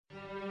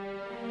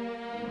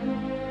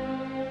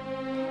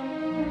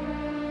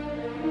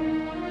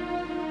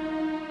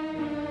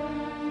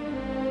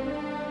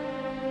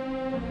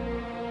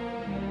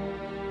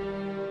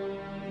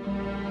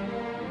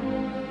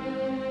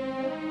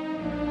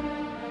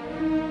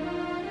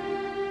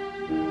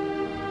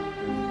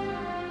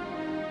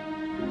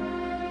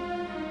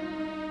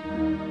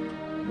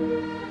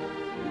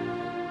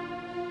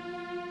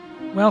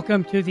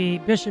Welcome to the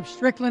Bishop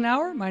Strickland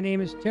Hour. My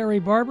name is Terry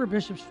Barber.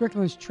 Bishop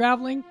Strickland is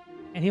traveling,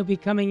 and he'll be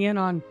coming in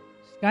on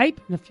Skype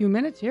in a few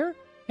minutes here.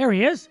 Here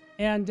he is.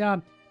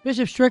 And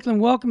Bishop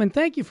Strickland, welcome, and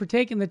thank you for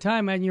taking the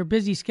time on your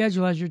busy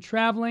schedule as you're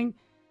traveling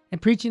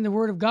and preaching the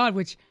Word of God,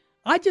 which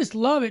I just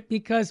love it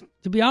because,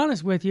 to be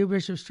honest with you,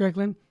 Bishop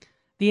Strickland,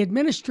 the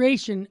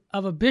administration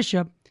of a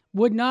bishop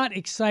would not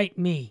excite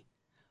me.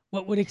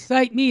 What would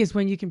excite me is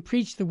when you can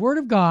preach the Word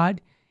of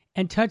God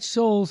and touch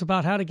souls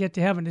about how to get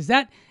to heaven. Is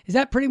that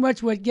pretty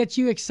much what gets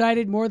you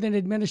excited more than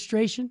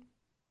administration?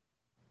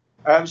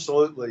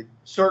 Absolutely.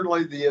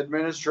 Certainly the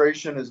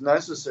administration is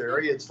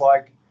necessary. It's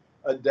like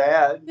a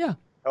dad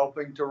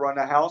helping to run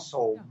a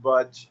household.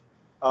 But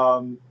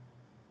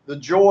the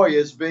joy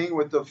is being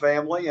with the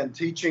family and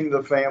teaching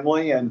the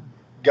family and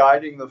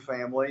guiding the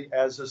family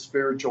as a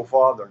spiritual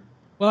father.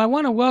 Well, I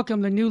want to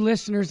welcome the new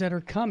listeners that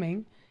are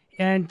coming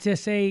and to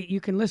say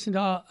you can listen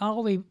to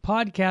all the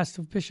podcasts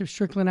of Bishop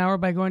Strickland Hour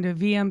by going to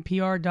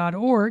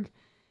vmpr.org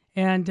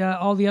and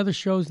all the other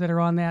shows that are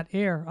on the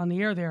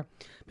air there.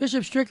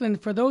 Bishop Strickland,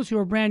 for those who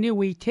are brand new,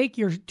 we take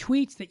your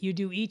tweets that you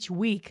do each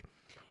week,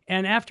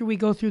 and after we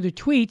go through the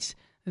tweets,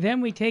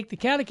 then we take the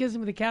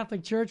Catechism of the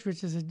Catholic Church,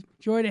 which is a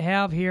joy to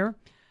have here,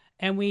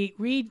 and we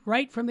read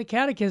right from the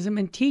Catechism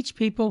and teach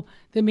people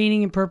the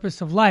meaning and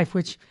purpose of life,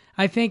 which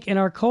I think in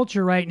our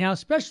culture right now,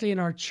 especially in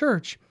our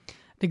church,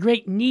 the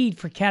great need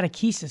for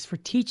catechesis, for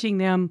teaching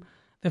them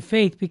the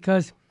faith,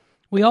 because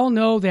we all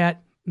know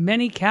that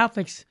many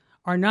Catholics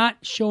are not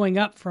showing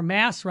up for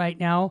Mass right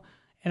now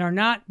and are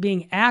not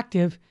being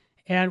active,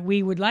 and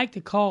we would like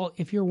to call,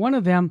 if you're one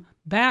of them,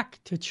 back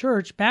to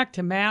church, back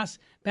to Mass,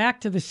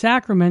 back to the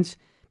sacraments,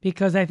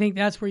 because I think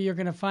that's where you're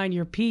going to find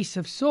your peace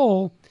of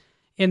soul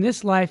in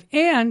this life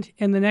and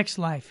in the next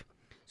life.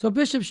 So,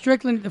 Bishop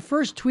Strickland, the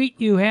first tweet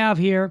you have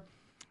here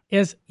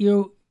is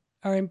you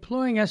are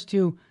imploring us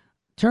to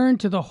turn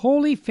to the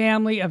Holy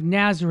Family of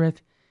Nazareth,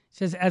 it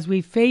says, as we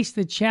face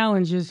the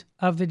challenges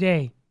of the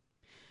day.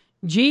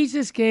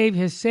 Jesus gave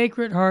his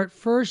Sacred Heart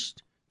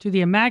first to the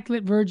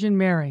Immaculate Virgin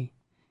Mary,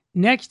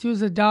 next to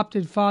his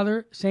adopted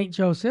father, St.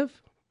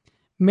 Joseph.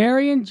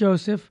 Mary and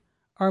Joseph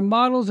are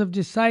models of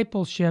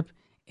discipleship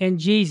in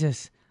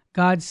Jesus,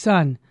 God's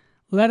Son.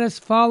 Let us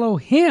follow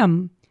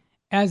him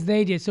as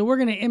they did. So we're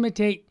going to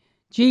imitate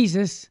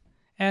Jesus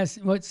as,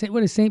 what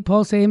does St.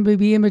 Paul say?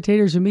 Be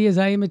imitators of me as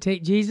I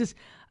imitate Jesus.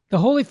 The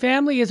Holy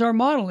Family is our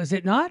model, is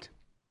it not?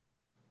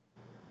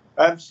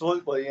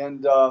 Absolutely.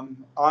 And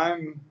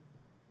I'm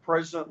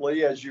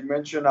presently, as you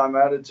mentioned, I'm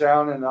out of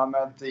town and I'm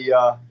at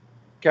the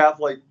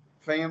Catholic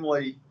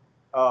Family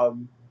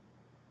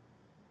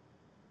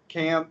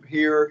camp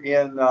here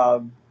in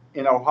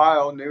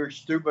Ohio, near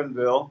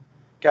Steubenville,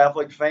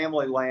 Catholic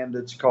Family Land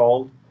it's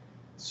called.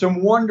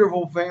 Some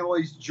wonderful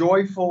families,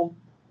 joyful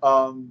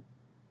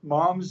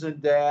moms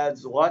and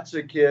dads, lots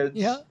of kids.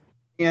 Yeah.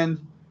 And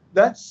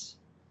that's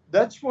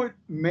what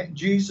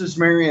Jesus,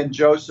 Mary, and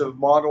Joseph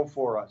model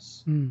for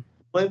us.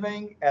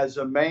 Living as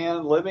a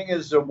man, living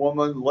as a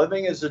woman,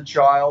 living as a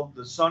child,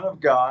 the Son of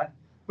God,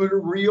 but a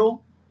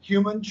real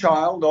human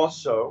child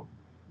also,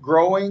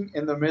 growing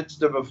in the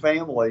midst of a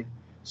family.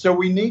 So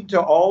we need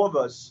to, all of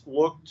us,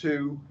 look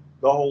to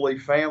the Holy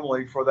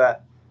Family for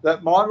that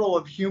model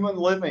of human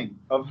living,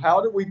 of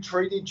how do we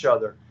treat each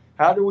other?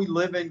 How do we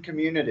live in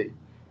community?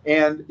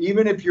 And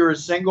even if you're a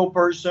single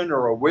person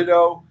or a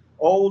widow,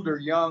 old or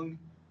young,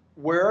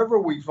 wherever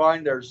we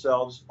find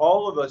ourselves,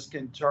 all of us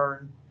can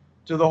turn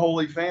to the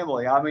Holy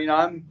Family. I mean,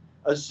 I'm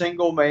a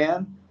single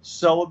man,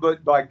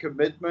 celibate by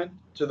commitment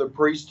to the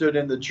priesthood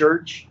and the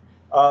church,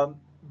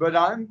 but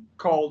I'm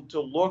called to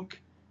look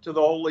to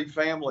the Holy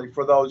Family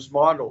for those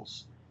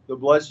models. The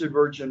Blessed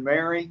Virgin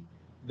Mary,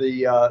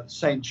 the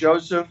Saint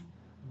Joseph,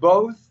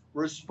 both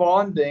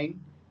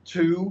responding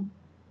to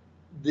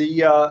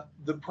the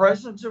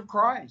presence of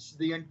Christ,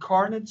 the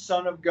incarnate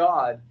Son of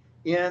God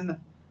in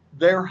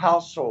their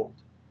household.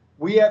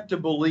 We have to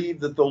believe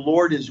that the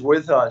Lord is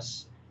with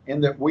us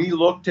and that we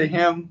look to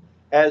him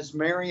as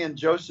Mary and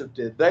Joseph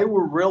did. They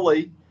were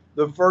really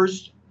the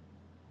first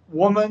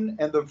woman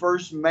and the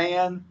first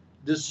man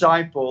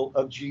disciple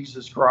of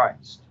Jesus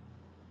Christ.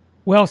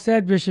 Well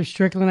said, Bishop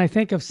Strickland. I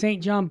think of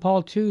St. John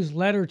Paul II's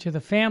letter to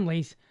the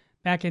families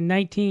back in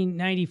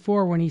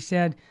 1994 when he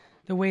said,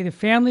 the way the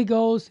family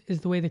goes is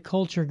the way the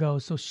culture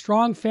goes. So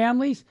strong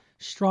families,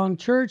 strong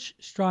church,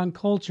 strong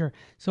culture.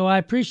 So I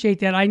appreciate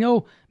that. I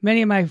know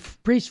many of my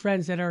priest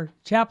friends that are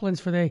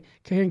chaplains for the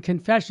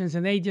confessions,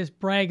 and they just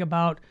brag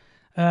about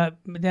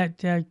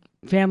that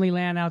family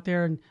land out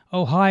there in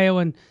Ohio,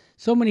 and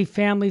so many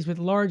families with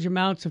large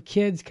amounts of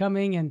kids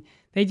coming, and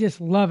they just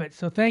love it.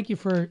 So thank you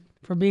for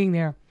being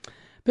there.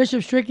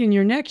 Bishop Strickland,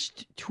 your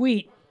next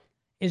tweet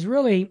is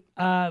really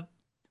a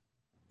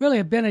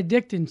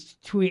Benedictine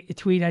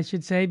tweet, I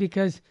should say,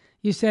 because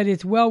you said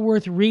it's well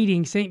worth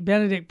reading. St.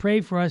 Benedict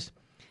prayed for us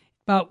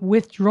about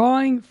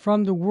withdrawing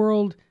from the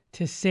world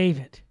to save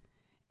it.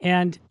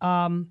 And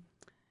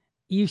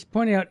you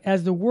pointed out,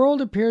 as the world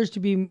appears to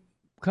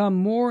become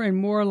more and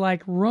more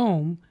like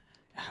Rome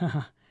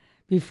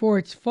before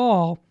its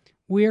fall,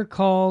 we are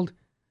called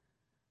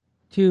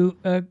to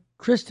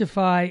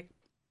Christify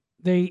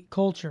the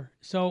culture.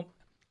 So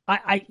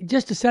I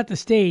just to set the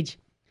stage,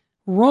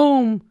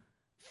 Rome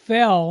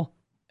fell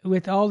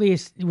with all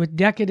these, with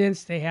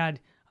decadence. They had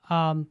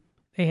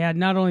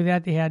not only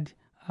that, they had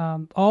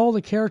all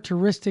the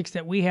characteristics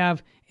that we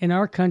have in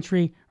our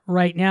country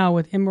right now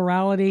with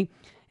immorality.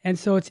 And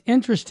so it's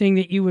interesting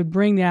that you would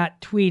bring that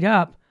tweet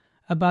up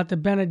about the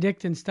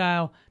Benedictine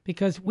style,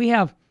 because we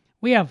have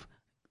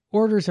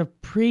orders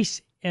of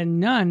priests and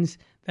nuns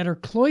that are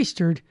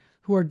cloistered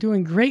who are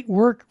doing great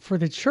work for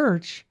the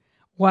church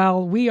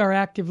while we are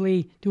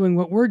actively doing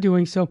what we're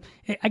doing. So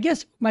I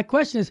guess my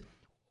question is,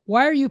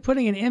 why are you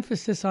putting an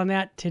emphasis on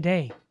that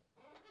today?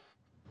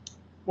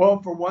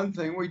 Well, for one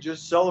thing, we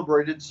just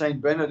celebrated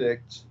St.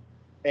 Benedict,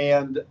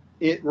 and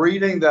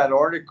reading that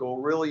article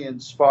really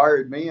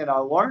inspired me, and I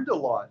learned a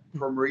lot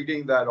from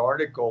reading that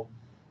article.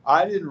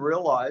 I didn't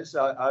realize,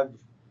 I've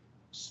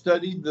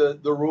studied the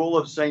rule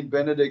of St.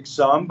 Benedict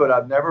some, but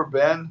I've never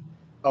been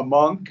a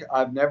monk.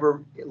 I've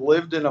never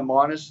lived in a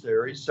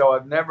monastery, so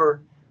I've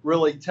never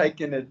really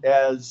taken it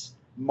as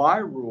my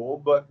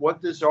rule. But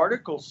what this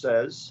article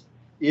says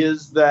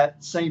is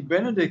that St.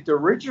 Benedict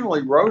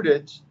originally wrote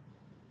it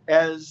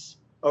as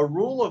a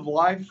rule of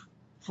life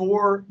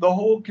for the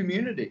whole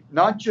community,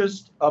 not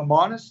just a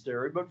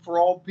monastery, but for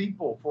all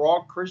people, for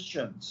all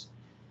Christians.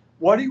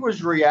 What he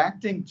was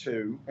reacting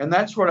to, and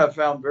that's what I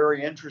found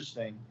very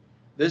interesting.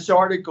 This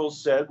article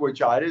said,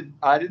 which I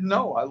didn't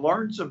know. I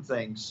learned some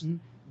things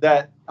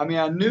that, I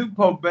knew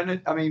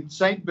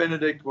St.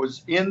 Benedict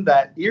was in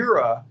that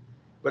era,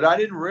 but I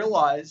didn't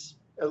realize,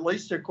 at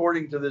least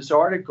according to this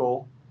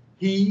article,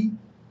 he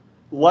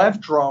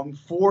left Rome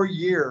 4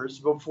 years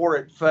before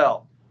it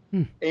fell.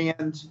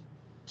 And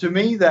to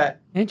me, that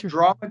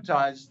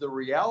dramatized the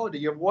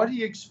reality of what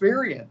he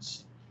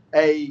experienced.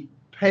 A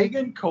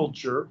pagan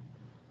culture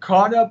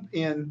caught up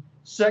in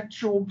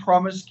sexual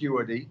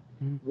promiscuity,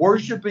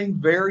 worshiping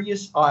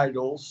various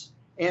idols,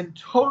 and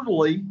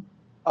totally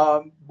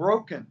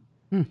broken.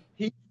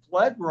 He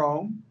fled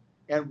Rome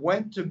and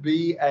went to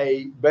be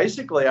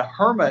basically a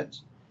hermit.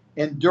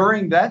 And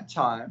during that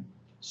time,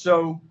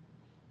 so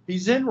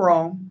he's in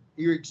Rome,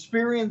 he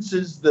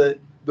experiences the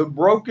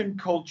broken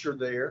culture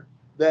there,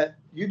 that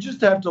you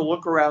just have to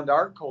look around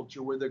our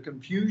culture with the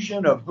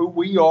confusion of who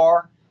we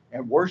are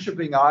and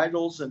worshiping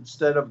idols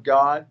instead of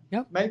God.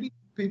 Yep. Maybe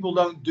people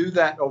don't do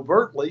that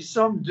overtly,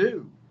 some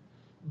do.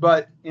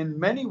 But in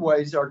many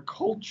ways, our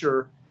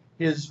culture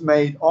has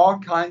made all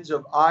kinds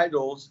of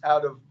idols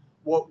out of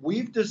what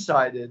we've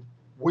decided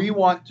we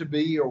want to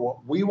be or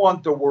what we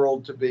want the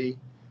world to be,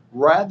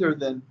 rather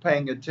than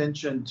paying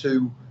attention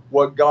to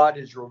what God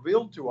has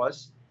revealed to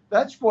us.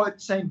 That's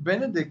what St.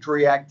 Benedict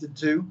reacted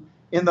to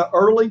in the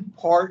early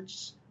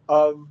parts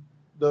of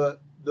the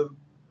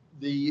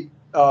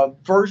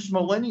first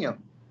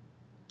millennium.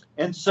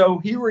 And so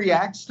he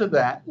reacts to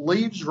that,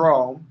 leaves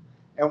Rome,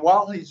 and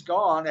while he's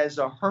gone as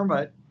a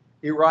hermit,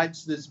 he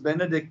writes this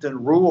Benedictine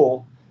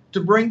rule to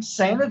bring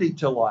sanity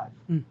to life.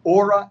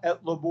 Ora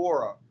et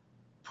labora,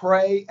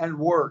 pray and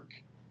work,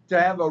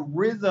 to have a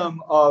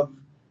rhythm of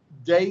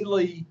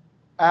daily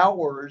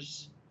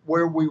hours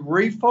where we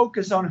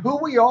refocus on who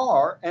we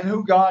are and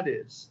who God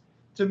is.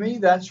 To me,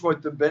 that's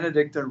what the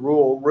Benedictine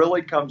rule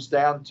really comes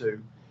down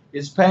to,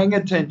 is paying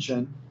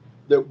attention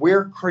that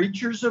we're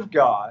creatures of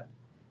God.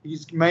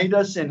 He's made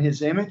us in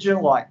his image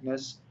and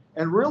likeness,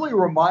 and really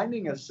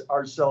reminding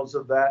ourselves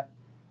of that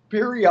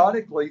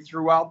periodically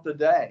throughout the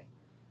day.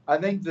 I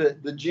think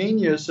that the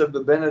genius of the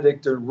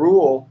Benedictine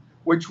rule,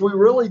 which we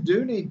really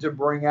do need to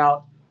bring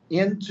out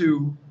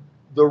into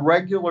the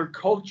regular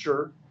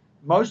culture.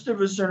 Most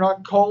of us are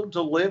not called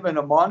to live in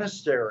a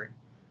monastery,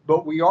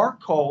 but we are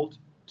called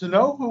to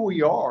know who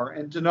we are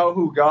and to know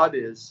who God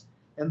is.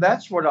 And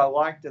that's what I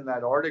liked in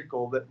that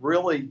article, that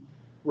really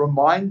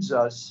reminds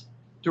us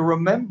to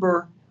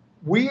remember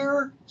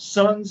we're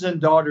sons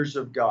and daughters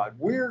of God.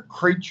 We're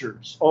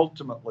creatures,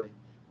 ultimately.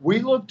 We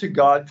look to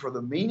God for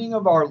the meaning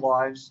of our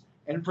lives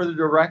and for the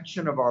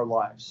direction of our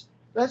lives.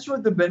 That's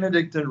what the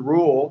Benedictine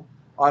rule,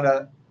 on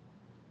a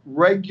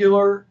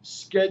regular,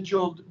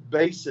 scheduled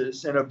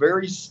basis, in a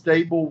very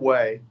stable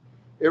way,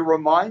 it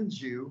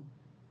reminds you,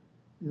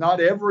 not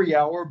every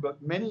hour, but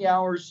many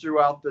hours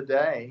throughout the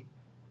day,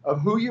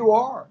 of who you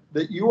are,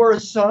 that you are a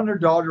son or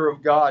daughter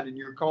of God, and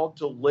you're called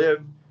to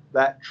live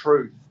that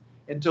truth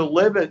and to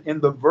live it in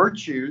the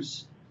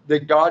virtues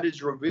that God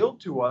has revealed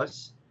to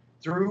us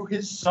through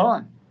his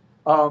Son.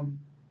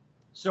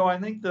 So I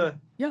think the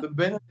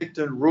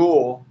Benedictine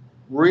rule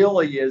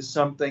really is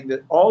something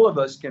that all of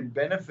us can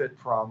benefit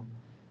from,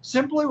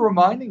 simply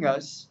reminding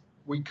us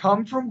we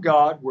come from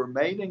God, we're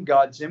made in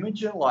God's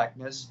image and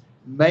likeness,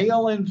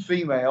 male and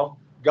female,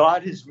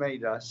 God has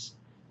made us.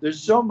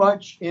 There's so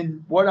much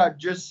in what I've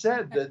just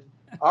said that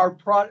our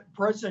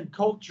present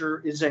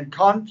culture is in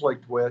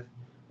conflict with.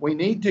 We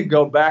need to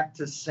go back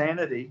to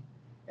sanity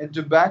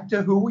and back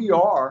to who we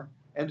are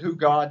and who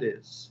God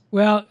is.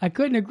 Well, I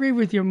couldn't agree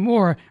with you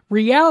more.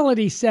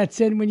 Reality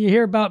sets in when you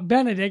hear about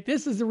Benedict.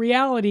 This is the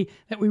reality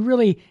that we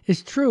really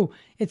is true.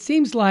 It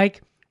seems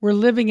like we're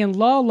living in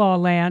la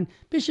land.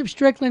 Bishop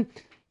Strickland,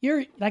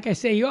 you're, like I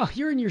say,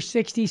 you're in your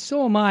 60s,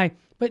 so am I.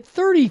 But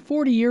 30,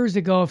 40 years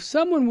ago, if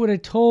someone would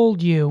have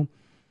told you,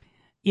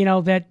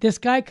 that this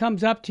guy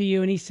comes up to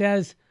you and he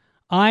says,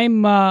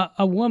 I'm a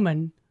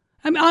woman.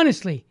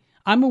 Honestly,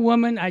 I'm a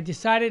woman. I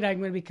decided I'm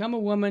going to become a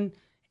woman,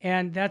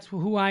 and that's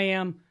who I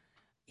am.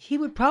 He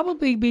would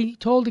probably be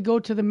told to go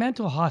to the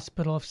mental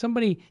hospital. If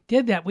somebody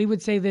did that, we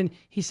would say then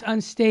he's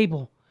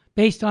unstable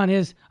based on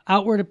his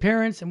outward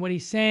appearance and what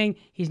he's saying.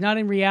 He's not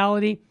in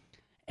reality.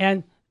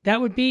 And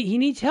that would be, he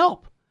needs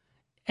help.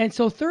 And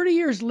so 30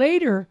 years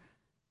later,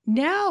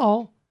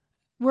 now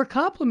we're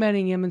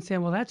complimenting him and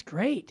saying, well, that's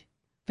great.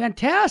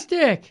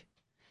 Fantastic.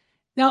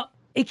 Now,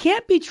 it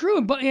can't be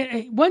true, but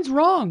one's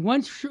wrong.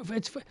 One's true.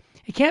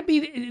 It can't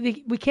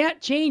be, we can't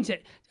change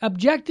it.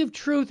 Objective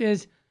truth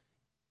is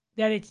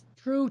that it's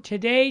true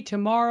today,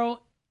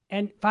 tomorrow,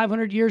 and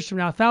 500 years from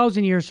now,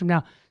 1,000 years from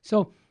now.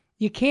 So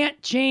you can't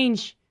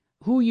change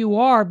who you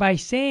are by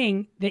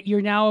saying that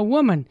you're now a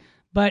woman.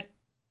 But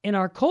in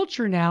our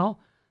culture now,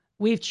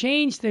 we've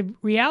changed the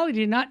reality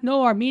to not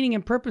know our meaning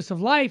and purpose of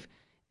life,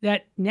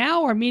 that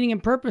now our meaning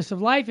and purpose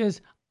of life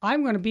is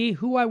I'm going to be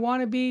who I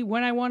want to be,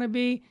 when I want to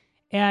be,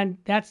 and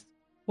that's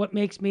what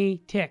makes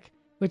me tick,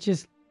 which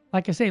is,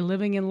 like I say,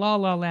 living in la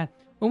land.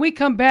 When we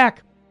come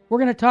back, we're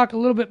going to talk a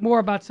little bit more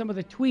about some of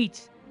the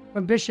tweets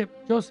from Bishop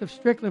Joseph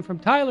Strickland from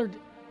Tyler,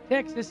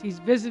 Texas. He's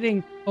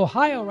visiting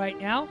Ohio right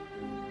now,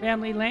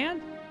 family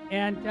land.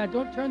 And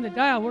don't turn the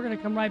dial. We're going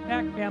to come right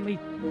back, family,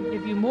 and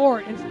give you more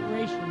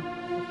inspiration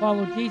to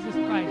follow Jesus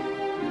Christ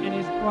and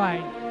his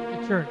bride,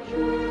 the church.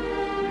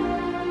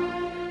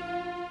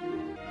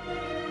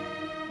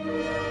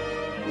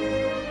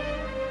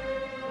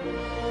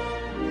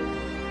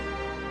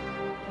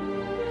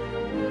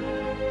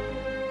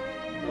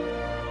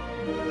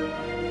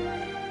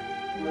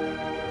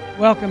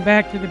 Welcome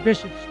back to the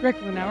Bishop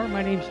Strickland Hour.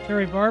 My name's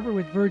Terry Barber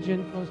with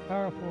Virgin Most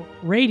Powerful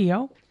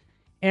Radio.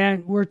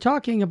 And we're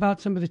talking about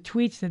some of the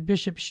tweets that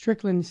Bishop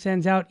Strickland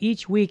sends out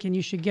each week. And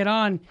you should get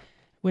on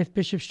with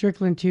Bishop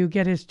Strickland to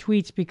get his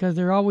tweets because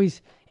they're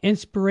always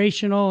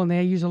inspirational and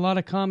they use a lot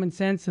of common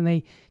sense and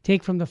they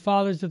take from the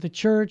fathers of the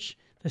church,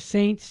 the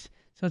saints.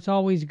 So it's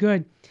always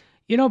good.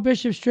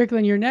 Bishop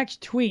Strickland, your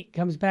next tweet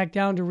comes back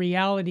down to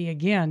reality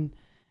again.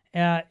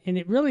 And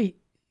it really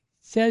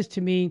says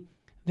to me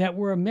that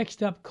we're a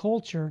mixed up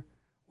culture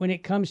when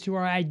it comes to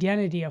our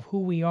identity of who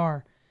we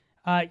are.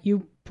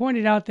 You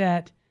pointed out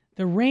that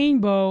the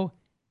rainbow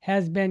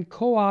has been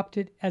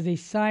co-opted as a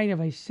sign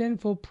of a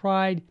sinful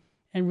pride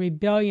and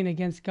rebellion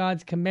against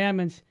God's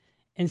commandments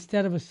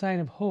instead of a sign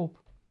of hope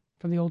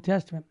from the Old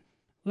Testament.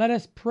 Let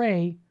us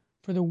pray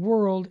for the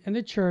world and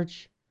the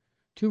church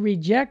to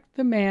reject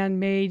the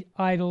man-made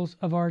idols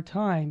of our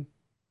time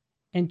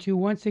and to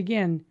once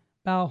again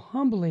bow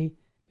humbly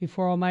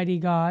before Almighty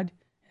God.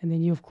 And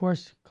then you, of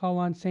course, call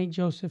on St.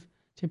 Joseph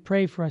to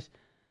pray for us.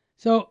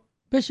 So,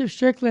 Bishop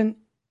Strickland,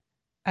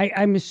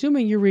 I'm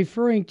assuming you're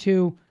referring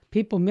to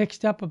people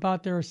mixed up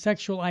about their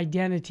sexual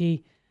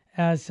identity,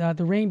 as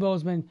the rainbow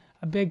has been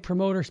a big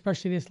promoter,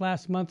 especially this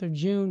last month of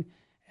June,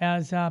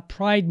 as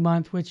Pride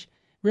Month, which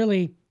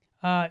really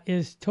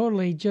is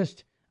totally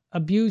just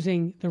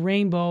abusing the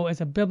rainbow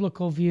as a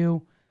biblical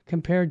view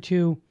compared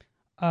to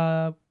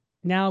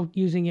now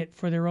using it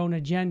for their own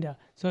agenda.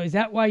 So is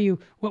that why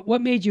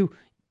what made you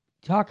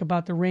talk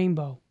about the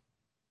rainbow?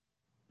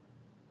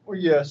 Well,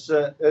 yes,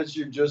 as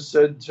you just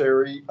said,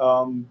 Terry,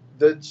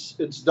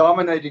 it's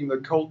dominating the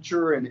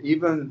culture and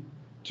even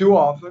too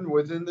often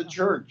within the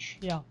church.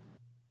 Yeah.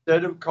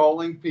 Instead of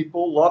calling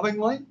people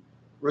lovingly,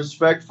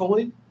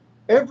 respectfully,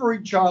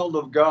 every child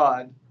of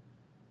God,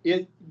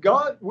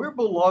 we're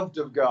beloved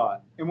of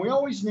God, and we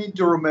always need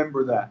to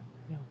remember that.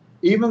 Yeah.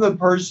 Even the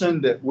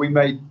person that we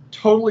may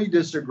totally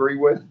disagree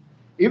with,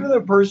 even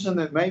the person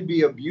that may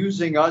be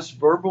abusing us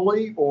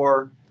verbally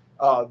or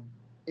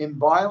in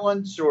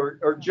violence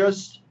or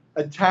just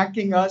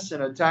attacking us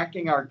and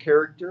attacking our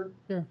character.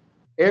 Sure.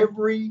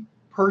 Every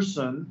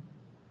person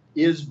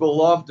is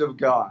beloved of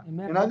God.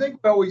 Amen. And I think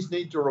we always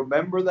need to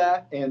remember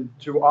that and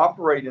to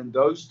operate in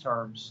those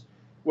terms.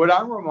 What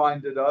I'm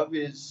reminded of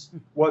is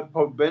what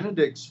Pope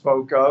Benedict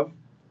spoke of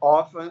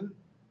often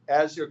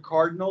as a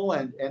cardinal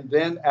and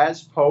then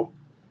as Pope,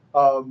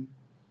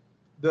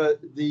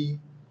 the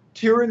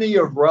tyranny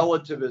of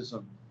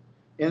relativism.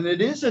 And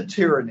it is a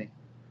tyranny.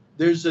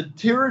 There's a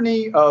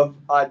tyranny of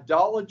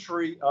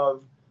idolatry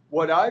of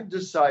what I've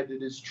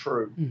decided is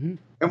true. Mm-hmm.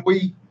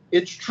 And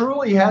it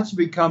truly has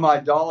become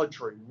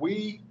idolatry.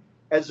 We,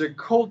 as a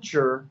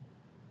culture,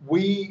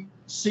 we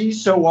see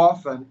so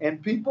often,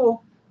 and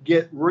people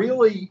get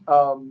really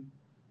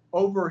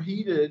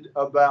overheated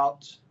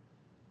about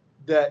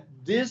that.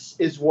 This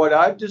is what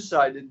I've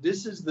decided.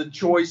 This is the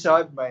choice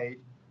I've made.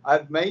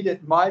 I've made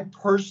it my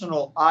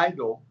personal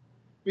idol.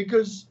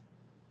 Because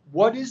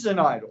what is an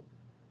idol?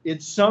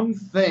 It's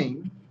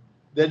something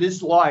that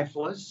is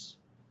lifeless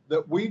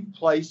that we've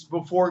placed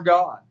before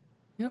God.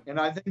 Yep. And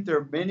I think there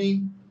are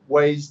many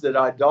ways that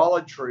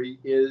idolatry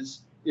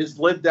is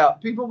lived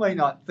out. People may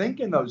not think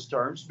in those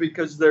terms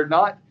because they're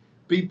not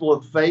people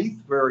of faith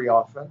very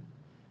often.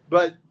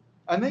 But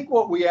I think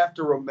what we have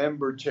to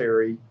remember,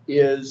 Terry,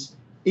 is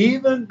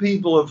even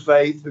people of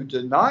faith who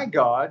deny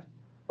God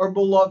are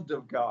beloved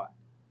of God.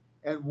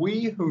 And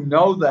we who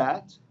know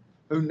that,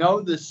 who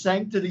know the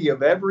sanctity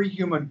of every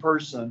human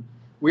person,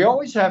 we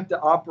always have to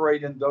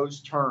operate in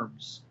those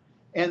terms.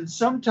 And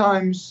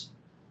sometimes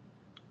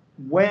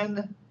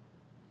when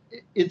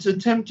it's a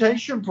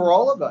temptation for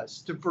all of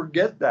us to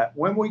forget that,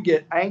 when we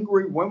get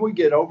angry, when we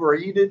get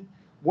overheated,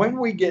 when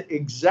we get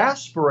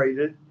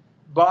exasperated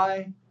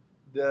by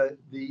the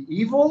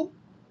evil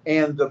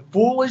and the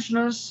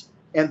foolishness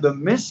and the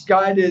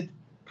misguided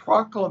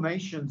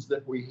proclamations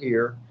that we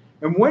hear,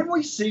 and when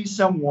we see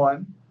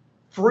someone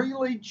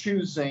freely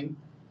choosing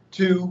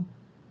to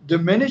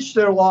diminish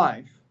their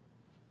life,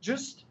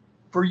 just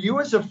for you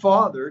as a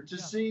father to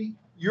see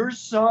your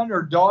son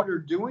or daughter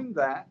doing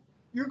that,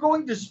 you're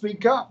going to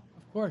speak up.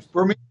 Of course.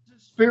 For me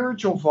as a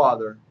spiritual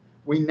father,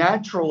 we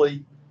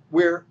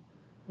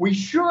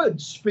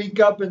should speak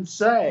up and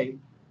say,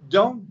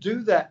 don't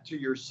do that to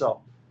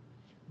yourself.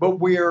 But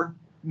we're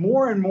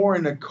more and more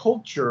in a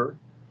culture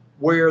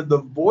where the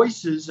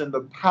voices and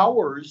the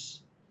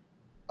powers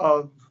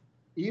of,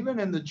 even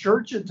in the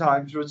church at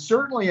times, but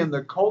certainly in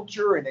the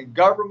culture and in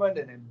government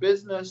and in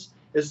business,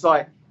 it's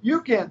like,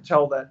 you can't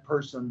tell that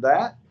person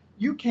that.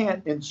 You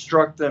can't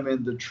instruct them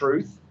in the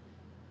truth.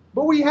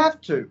 But we have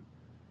to.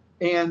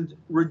 And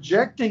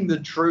rejecting the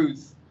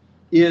truth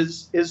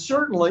is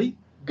certainly,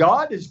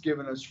 God has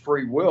given us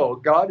free will.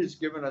 God has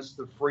given us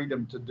the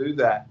freedom to do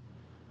that.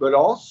 But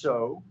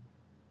also,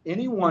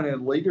 anyone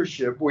in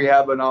leadership, we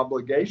have an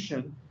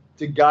obligation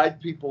to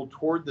guide people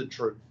toward the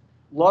truth,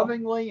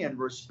 lovingly and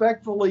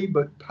respectfully,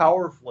 but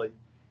powerfully.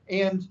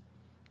 And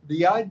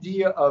the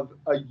idea of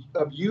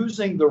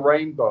using the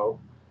rainbow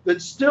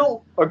that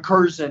still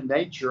occurs in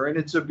nature, and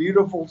it's a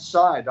beautiful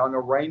sight. On a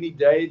rainy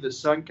day, the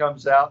sun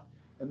comes out,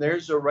 and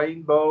there's a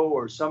rainbow,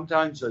 or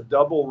sometimes a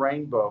double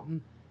rainbow. Mm-hmm.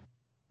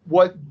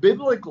 What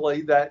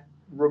biblically that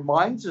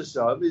reminds us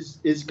of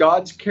is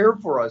God's care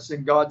for us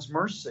and God's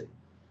mercy.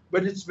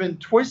 But it's been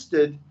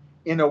twisted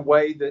in a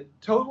way that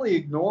totally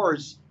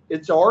ignores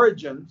its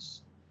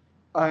origins.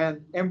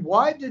 And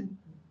why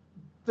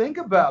think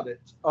about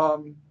it.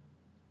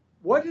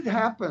 What had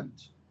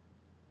happened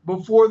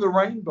before the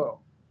rainbow?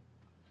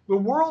 The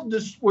world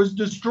was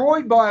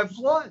destroyed by a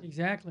flood.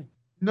 Exactly.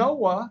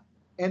 Noah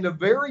and a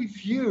very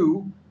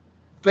few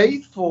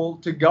faithful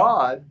to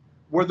God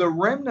were the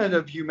remnant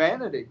of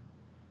humanity.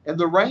 And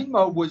the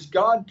rainbow was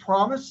God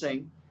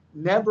promising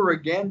never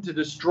again to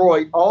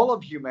destroy all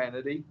of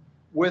humanity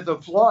with a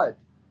flood.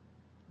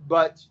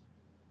 But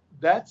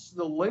that's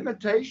the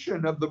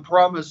limitation of the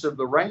promise of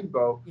the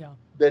rainbow,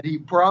 that he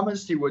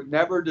promised he would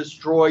never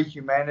destroy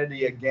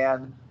humanity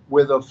again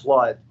with a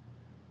flood.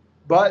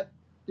 But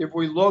if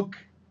we look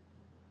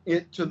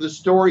to the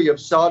story of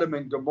Sodom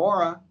and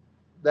Gomorrah,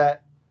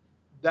 that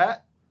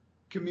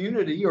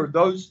community, or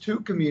those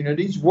two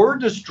communities, were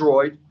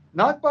destroyed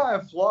not by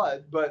a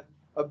flood, but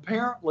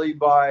apparently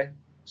by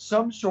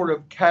some sort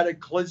of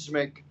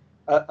cataclysmic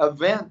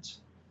event.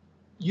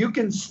 You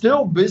can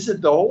still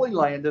visit the Holy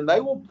Land, and they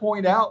will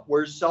point out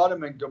where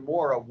Sodom and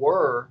Gomorrah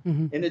were,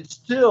 and it's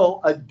still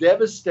a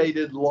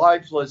devastated,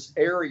 lifeless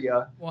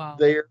area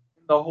there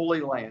in the Holy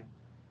Land.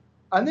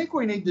 I think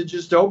we need to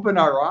just open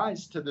our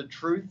eyes to the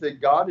truth that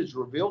God has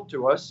revealed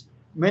to us.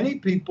 Many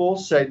people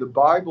say the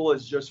Bible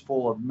is just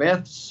full of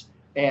myths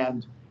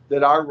and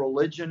that our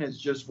religion is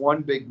just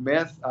one big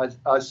myth.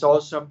 I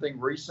saw something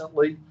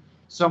recently,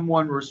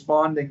 someone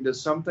responding to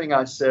something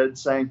I said,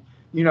 saying,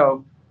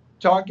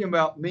 talking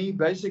about me,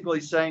 basically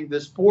saying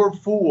this poor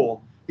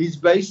fool, he's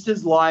based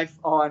his life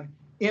on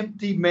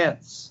empty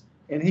myths,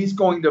 and he's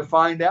going to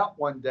find out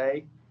one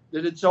day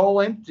that it's all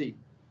empty.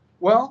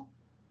 Well,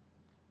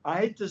 I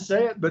hate to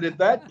say it, but if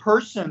that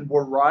person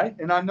were right,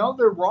 and I know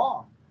they're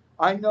wrong,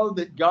 I know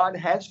that God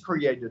has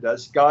created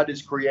us. God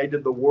has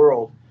created the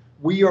world.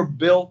 We are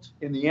built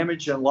in the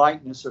image and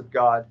likeness of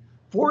God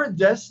for a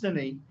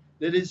destiny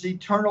that is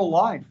eternal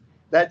life.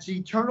 That's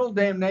eternal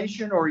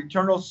damnation or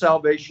eternal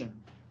salvation.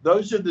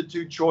 Those are the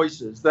two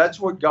choices. That's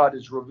what God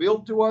has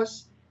revealed to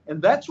us,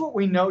 and that's what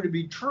we know to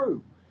be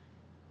true.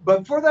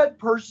 But for that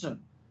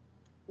person,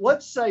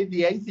 let's say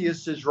the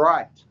atheist is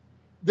right,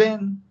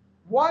 then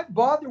why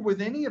bother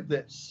with any of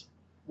this?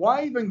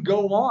 Why even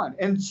go on?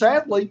 And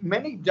sadly,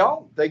 many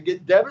don't. They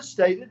get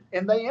devastated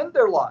and they end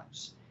their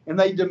lives. And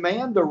they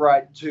demand the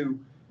right to,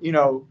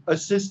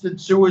 assisted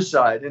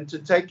suicide and to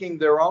taking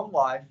their own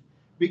life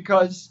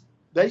because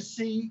they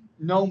see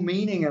no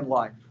meaning in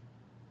life.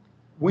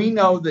 We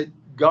know that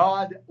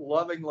God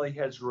lovingly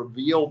has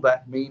revealed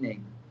that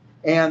meaning.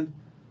 And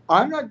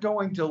I'm not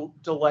going to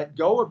let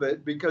go of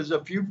it because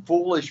a few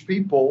foolish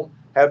people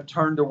have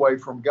turned away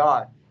from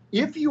God.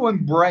 If you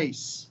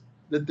embrace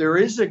that there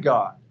is a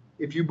God,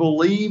 if you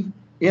believe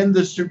in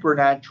the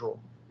supernatural,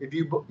 if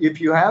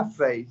you have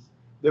faith,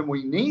 then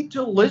we need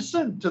to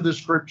listen to the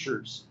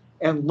scriptures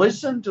and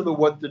listen to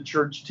what the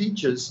church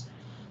teaches.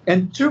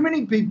 And too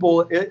many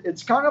people,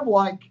 it's kind of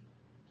like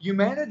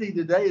humanity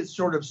today is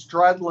sort of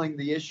straddling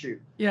the issue.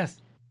 Yes.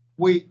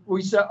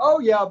 we say, oh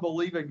yeah, I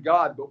believe in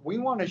God, but we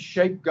want to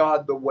shape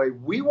God the way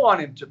we want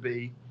him to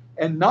be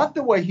and not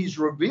the way he's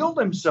revealed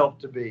himself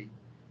to be.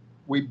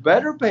 We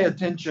better pay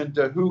attention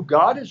to who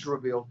God has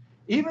revealed.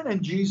 Even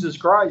in Jesus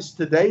Christ,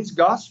 today's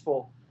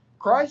gospel,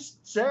 Christ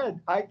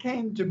said, I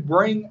came to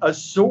bring a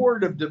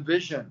sword of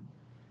division.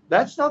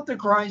 That's not the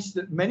Christ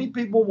that many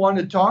people want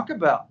to talk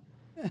about,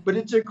 but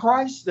it's a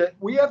Christ that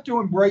we have to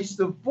embrace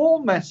the full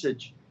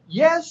message.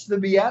 Yes, the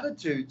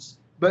Beatitudes,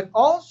 but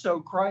also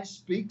Christ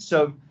speaks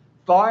of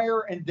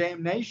fire and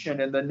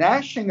damnation and the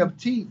gnashing of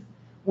teeth.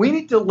 We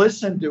need to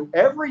listen to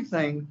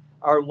everything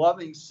our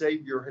loving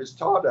Savior has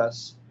taught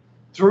us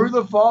through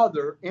the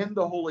Father in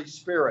the Holy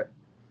Spirit.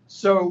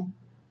 So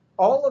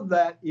all of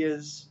that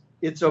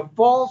it's a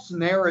false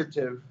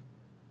narrative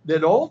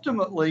that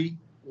ultimately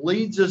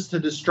leads us to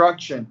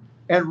destruction.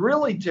 And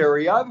really,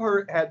 Terry, I've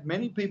had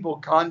many people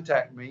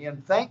contact me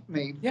and thank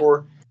me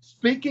for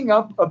speaking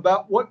up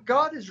about what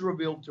God has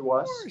revealed to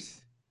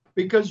us.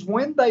 Because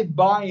when they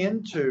buy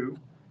into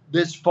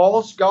this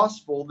false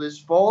gospel, this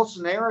false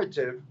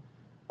narrative,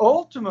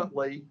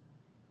 ultimately,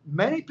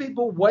 many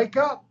people wake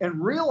up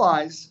and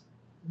realize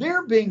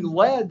they're being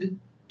led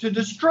to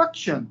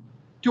destruction,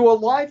 to a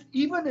life,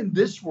 even in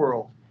this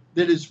world,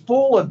 that is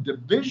full of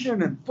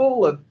division and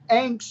full of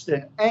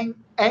angst and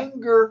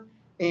anger,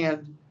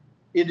 and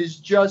it is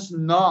just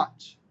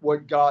not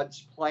what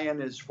God's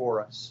plan is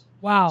for us.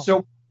 Wow.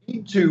 So we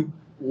need to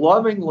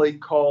lovingly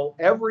call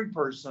every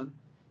person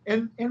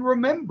and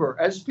remember,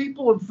 as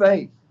people of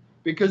faith,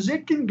 because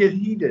it can get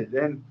heated,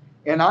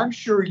 and I'm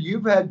sure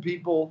you've had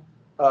people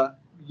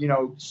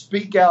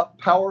speak out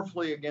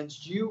powerfully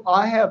against you.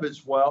 I have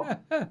as well.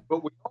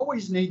 But we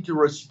always need to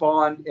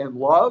respond in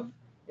love,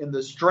 in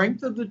the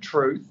strength of the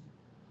truth,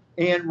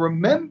 and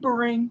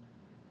remembering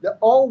that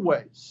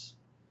always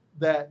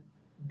that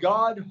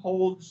God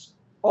holds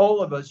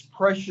all of us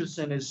precious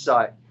in his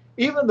sight.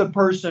 Even the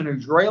person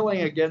who's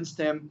railing against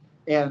him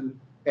and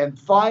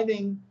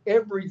fighting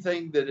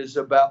everything that is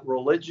about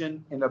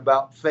religion and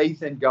about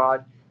faith in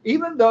God,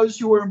 even those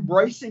who are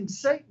embracing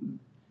Satan,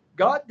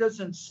 God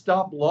doesn't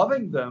stop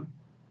loving them.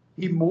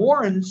 He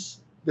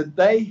mourns that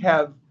they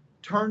have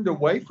turned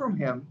away from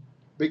him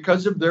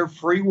because of their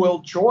free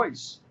will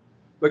choice.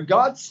 But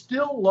God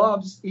still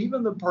loves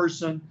even the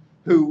person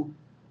who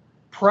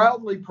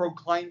proudly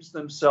proclaims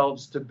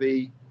themselves to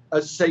be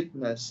a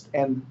Satanist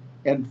and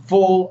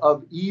full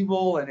of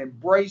evil and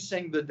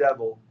embracing the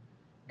devil.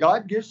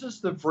 God gives us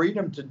the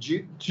freedom to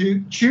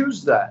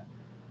choose that.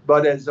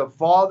 But as a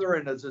father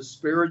and as a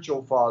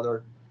spiritual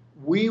father,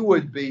 we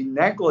would be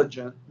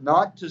negligent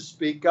not to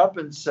speak up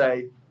and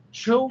say,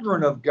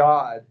 children of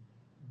God,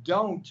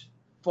 don't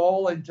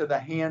fall into the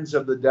hands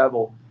of the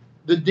devil.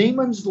 The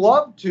demons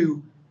love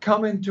to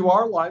come into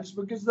our lives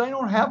because they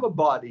don't have a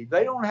body.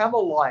 They don't have a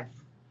life.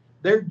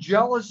 They're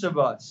jealous of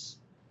us.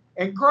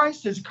 And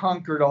Christ has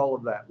conquered all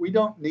of that. We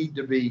don't need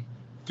to be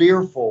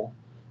fearful.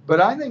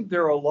 But I think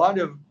there are a lot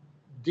of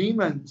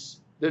demons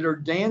that are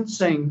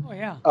dancing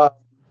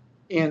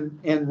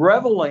and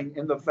reveling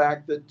in the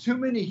fact that too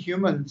many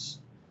humans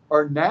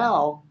are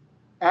now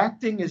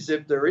acting as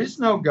if there is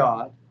no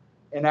God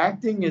and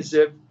acting as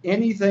if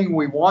anything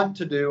we want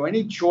to do,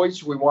 any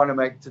choice we want to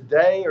make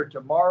today or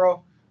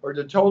tomorrow or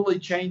to totally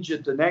change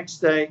it the next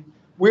day,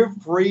 we're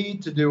free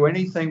to do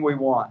anything we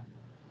want.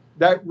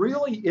 That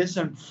really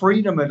isn't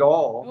freedom at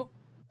all.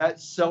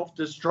 That's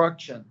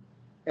self-destruction.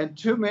 And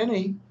too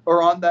many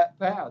are on that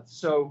path.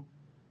 So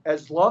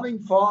as loving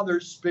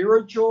fathers,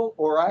 spiritual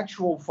or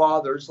actual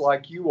fathers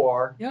like you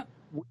are,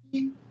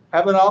 we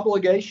have an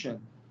obligation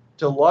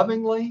to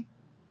lovingly,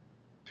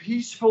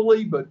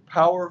 peacefully, but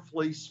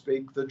powerfully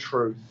speak the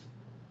truth.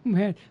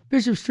 Man,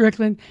 Bishop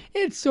Strickland,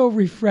 it's so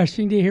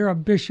refreshing to hear a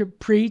bishop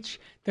preach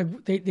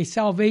the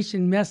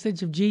salvation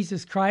message of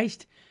Jesus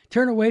Christ.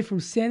 Turn away from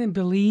sin and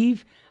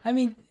believe. I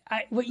mean,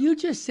 what you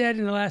just said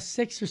in the last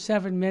 6 or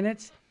 7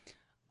 minutes,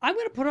 I'm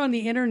going to put on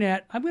the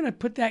internet. I'm going to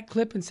put that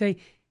clip and say,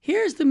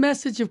 here's the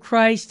message of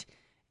Christ.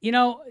 You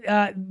know,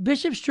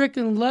 Bishop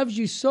Strickland loves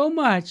you so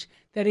much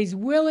that he's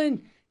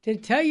willing to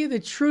tell you the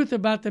truth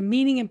about the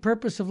meaning and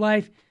purpose of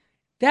life.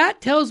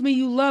 That tells me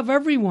you love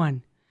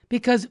everyone,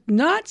 because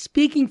not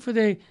speaking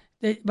for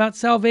about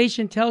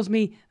salvation tells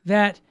me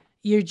that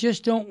you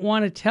just don't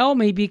want to tell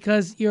me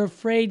because you're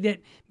afraid that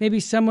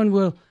maybe someone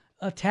will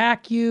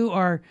attack you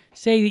or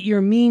say that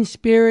you're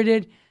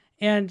mean-spirited.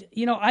 And,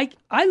 you know,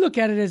 I look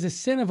at it as a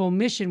sin of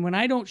omission when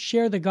I don't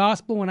share the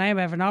gospel, when I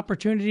have an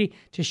opportunity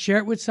to share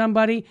it with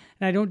somebody,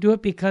 and I don't do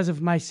it because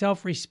of my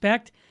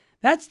self-respect.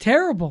 That's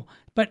terrible.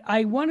 But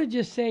I want to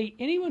just say,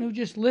 anyone who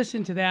just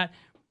listened to that,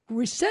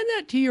 send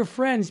that to your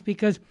friends,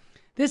 because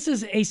this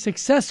is a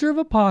successor of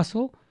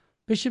Apostle,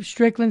 Bishop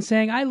Strickland,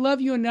 saying, I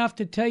love you enough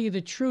to tell you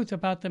the truth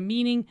about the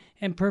meaning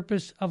and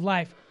purpose of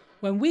life.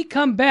 When we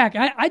come back,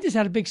 I just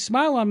had a big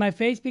smile on my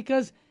face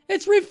because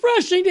it's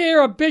refreshing to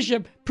hear a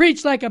bishop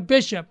preach like a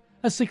bishop,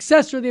 a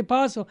successor of the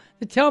apostle,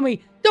 to tell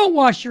me, don't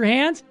wash your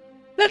hands.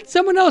 Let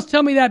someone else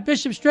tell me that,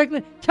 Bishop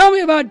Strickland. Tell me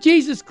about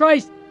Jesus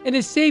Christ and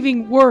his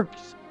saving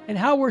works and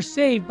how we're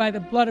saved by the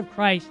blood of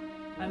Christ.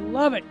 I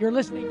love it. You're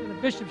listening to the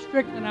Bishop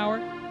Strickland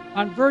Hour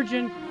on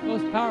Virgin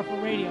Most Powerful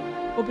Radio.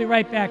 We'll be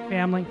right back,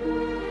 family.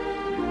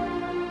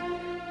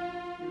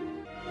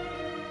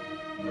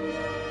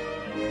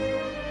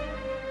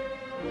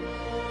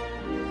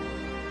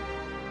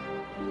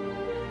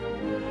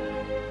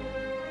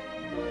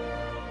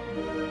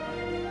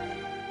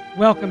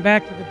 Welcome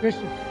back to the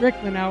Bishop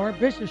Strickland Hour.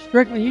 Bishop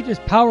Strickland, you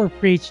just power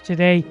preached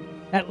today.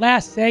 That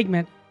last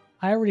segment,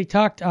 I already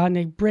talked on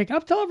the break. I'll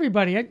tell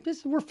everybody,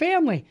 we're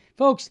family.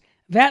 Folks,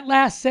 that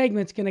last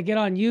segment's going to get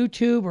on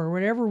YouTube or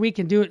whatever we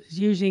can do it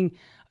using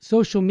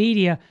social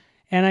media.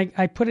 And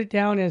I put it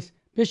down as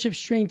Bishop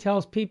Strickland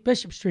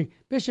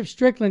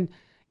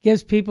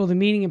gives people the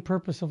meaning and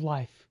purpose of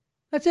life.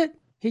 That's it.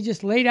 He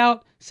just laid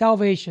out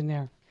salvation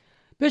there.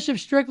 Bishop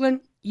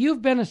Strickland,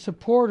 you've been a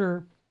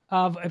supporter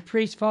of a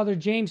priest, Father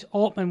James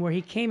Altman, where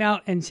he came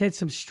out and said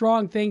some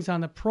strong things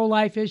on the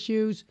pro-life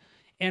issues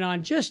and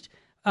on just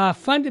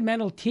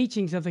fundamental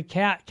teachings of the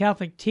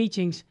Catholic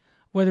teachings,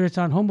 whether it's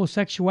on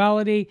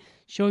homosexuality,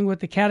 showing what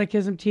the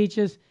Catechism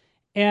teaches.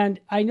 And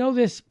I know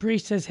this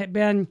priest has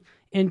been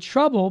in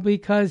trouble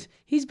because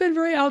he's been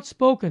very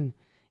outspoken.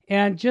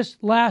 And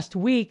just last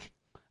week,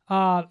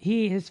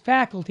 his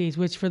faculties,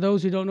 which for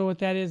those who don't know what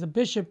that is, a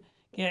bishop,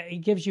 he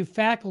gives you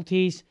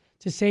faculties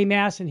to say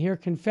Mass and hear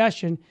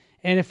confession.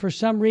 And if for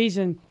some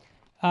reason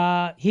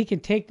he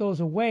can take those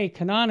away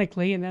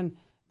canonically, and then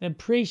the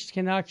priest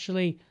can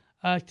actually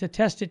to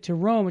test it to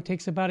Rome, it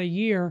takes about a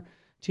year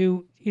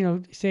to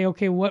say,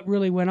 okay, what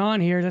really went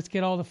on here? Let's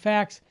get all the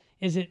facts.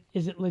 Is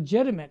it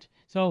legitimate?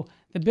 So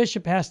the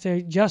bishop has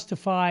to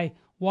justify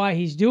why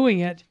he's doing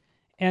it,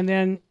 and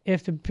then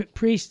if the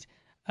priest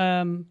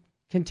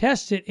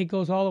contests it, it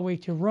goes all the way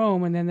to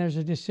Rome, and then there's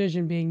a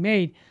decision being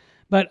made.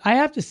 But I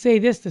have to say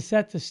this to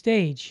set the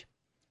stage.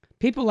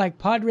 People like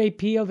Padre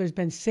Pio, there's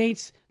been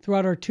saints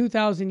throughout our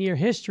 2,000-year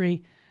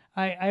history.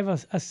 I have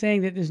a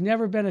saying that there's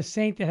never been a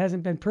saint that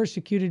hasn't been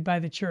persecuted by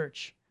the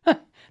church.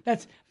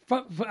 That's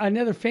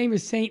another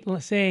famous saint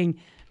saying,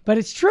 but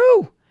it's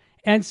true.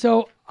 And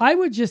so I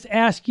would just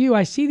ask you,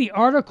 I see the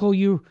article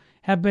you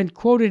have been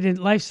quoted in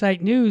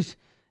LifeSite News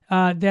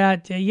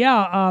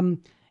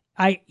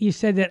you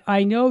said that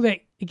I know that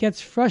it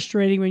gets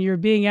frustrating when you're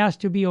being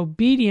asked to be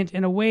obedient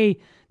in a way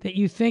that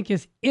you think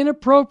is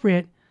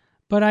inappropriate,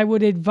 but I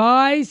would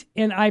advise,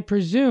 and I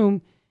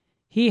presume,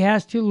 he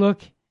has to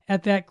look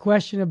at that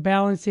question of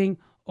balancing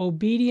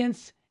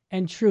obedience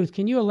and truth.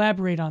 Can you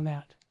elaborate on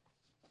that?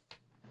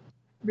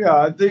 Yeah,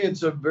 I think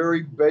it's a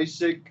very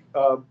basic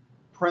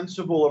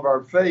principle of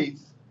our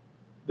faith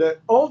that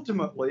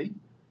ultimately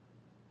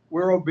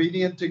we're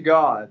obedient to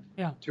God,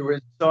 to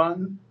his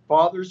Son,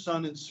 Father,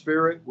 Son, and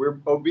Spirit. We're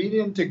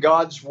obedient to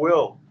God's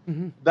will.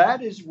 Mm-hmm.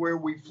 That is where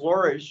we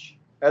flourish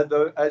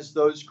as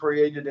those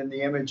created in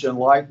the image and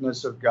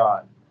likeness of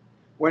God.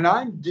 When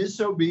I'm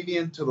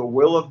disobedient to the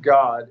will of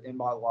God in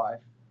my life,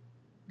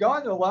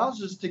 God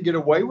allows us to get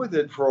away with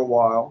it for a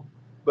while,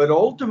 but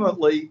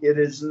ultimately it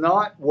is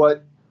not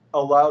what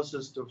allows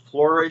us to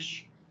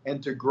flourish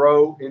and to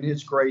grow in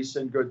his grace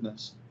and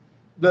goodness.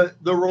 The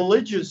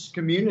religious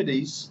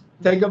communities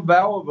take a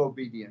vow of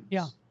obedience.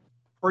 Yeah.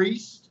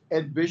 Priests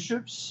and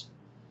bishops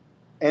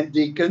and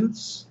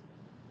deacons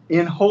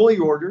in holy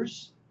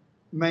orders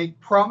make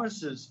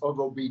promises of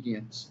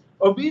obedience.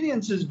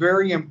 Obedience is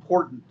very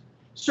important.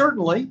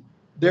 Certainly,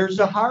 there's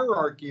a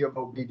hierarchy of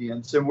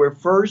obedience, and we're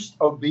first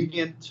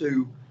obedient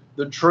to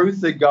the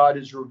truth that God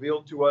has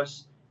revealed to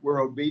us.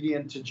 We're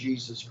obedient to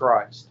Jesus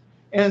Christ.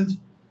 And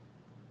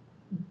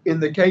in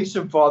the case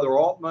of Father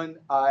Altman,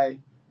 I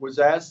was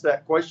asked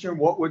that question,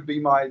 what would be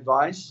my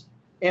advice?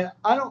 And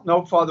I don't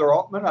know Father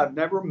Altman. I've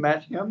never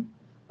met him.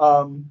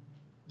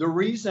 The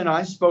reason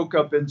I spoke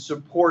up in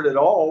support at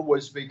all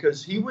was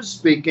because he was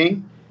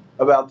speaking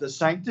about the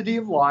sanctity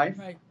of life,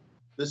 right,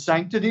 the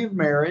sanctity of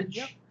marriage,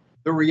 yep,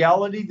 the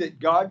reality that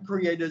God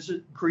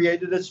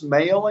created us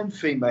male and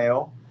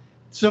female,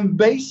 some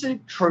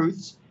basic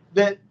truths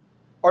that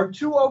are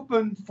too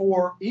open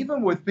for,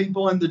 even with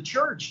people in the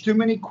church, too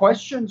many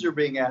questions are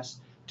being asked,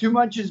 too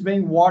much is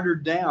being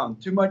watered down,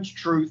 too much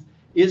truth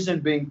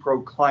isn't being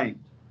proclaimed.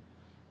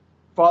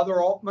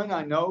 Father Altman,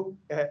 I know,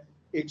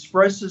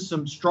 expresses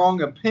some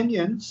strong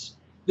opinions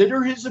that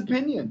are his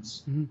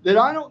opinions, mm-hmm, that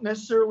I don't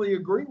necessarily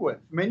agree with.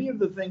 Many of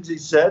the things he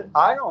said,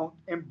 I don't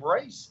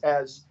embrace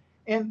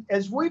and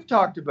as we've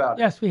talked about.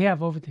 Yes, we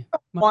have over there. I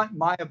don't want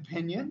my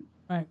opinion.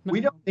 Right.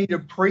 We don't need a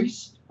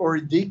priest or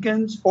a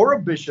deacon's or a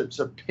bishop's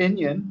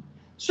opinion.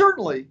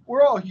 Certainly,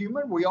 we're all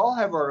human. We all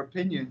have our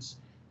opinions.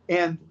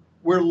 And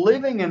we're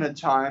living in a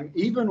time,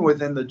 even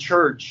within the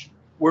church,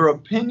 where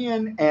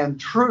opinion and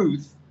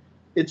truth,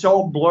 it's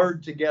all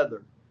blurred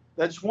together.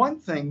 That's one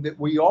thing that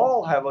we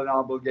all have an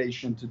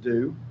obligation to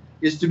do,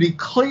 is to be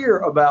clear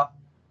about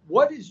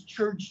what is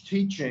church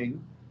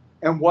teaching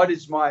and what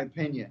is my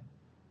opinion.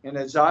 And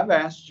as I've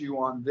asked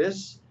you on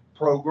this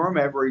program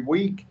every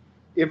week,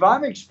 if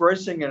I'm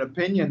expressing an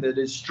opinion that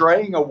is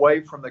straying away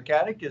from the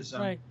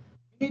catechism, right,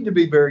 you need to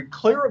be very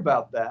clear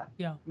about that.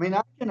 Yeah. I mean,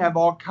 I can have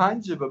all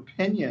kinds of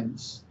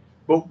opinions,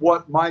 but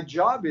what my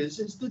job is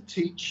to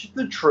teach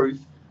the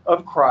truth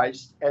of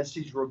Christ as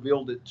he's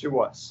revealed it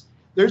to us.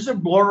 There's a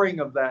blurring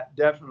of that,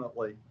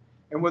 definitely.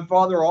 And with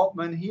Father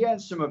Altman, he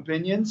has some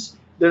opinions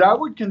that I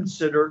would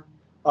consider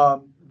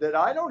that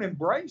I don't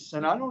embrace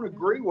and I don't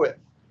agree with.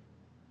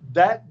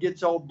 That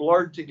gets all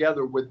blurred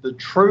together with the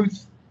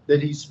truth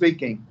that he's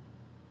speaking.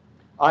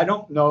 I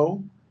don't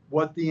know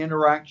what the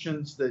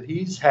interactions that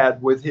he's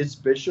had with his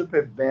bishop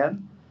have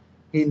been.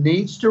 He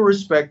needs to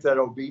respect that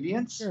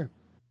obedience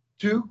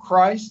to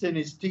Christ and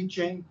his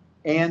teaching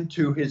and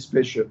to his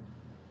bishop.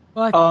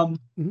 Well,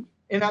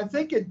 and I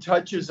think it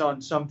touches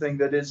on something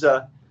that is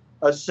a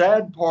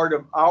sad part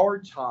of our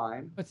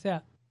time. What's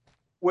that?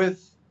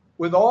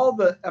 With all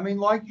the, I mean,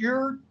 like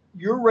your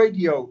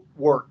radio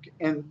work,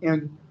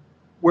 and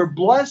we're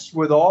blessed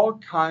with all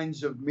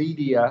kinds of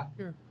media,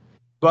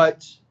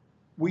 but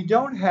we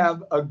don't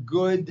have a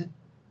good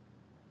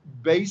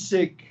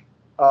basic,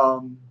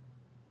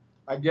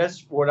 I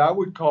guess what I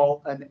would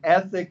call an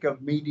ethic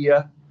of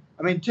media.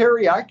 I mean,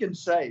 Terry, I can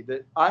say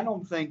that I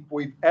don't think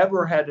we've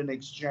ever had an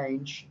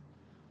exchange,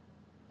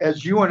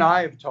 as you and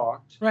I have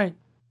talked, right,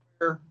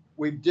 where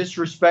we've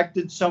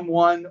disrespected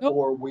someone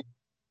or we've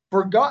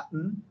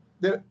forgotten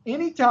that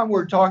anytime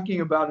we're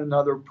talking about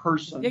another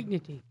person,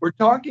 dignity, we're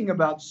talking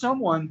about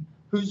someone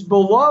who's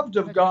beloved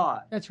of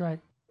God. That's right.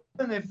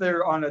 Even if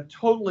they're on a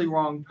totally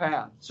wrong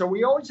path. So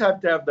we always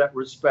have to have that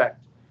respect.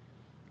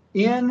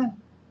 In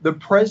the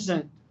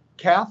present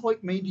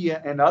Catholic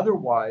media and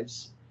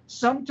otherwise,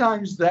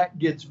 sometimes that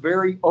gets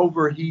very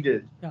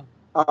overheated. Yeah.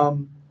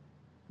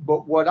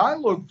 But what I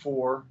look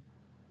for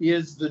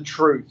is the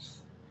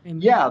truth.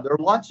 Amen. Yeah, there are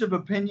lots of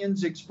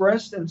opinions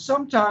expressed, and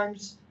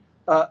sometimes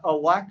a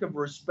lack of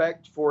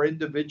respect for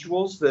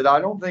individuals that I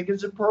don't think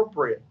is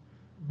appropriate.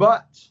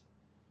 But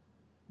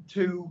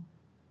to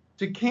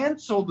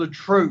cancel the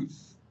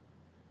truth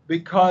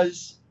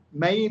because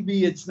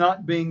maybe it's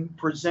not being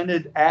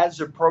presented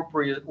as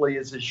appropriately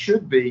as it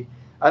should be,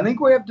 I think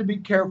we have to be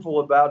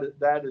careful about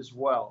that as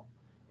well.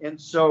 And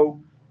so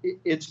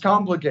it's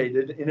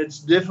complicated and it's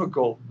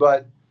difficult,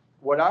 but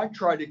what I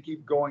try to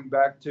keep going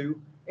back to,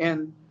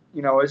 and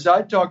you know, as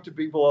I talk to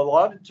people a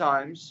lot of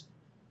times,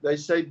 they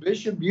say,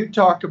 Bishop, you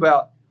talk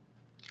about.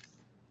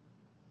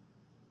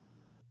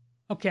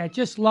 Okay, I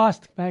just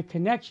lost my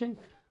connection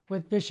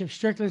with Bishop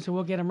Strickland, so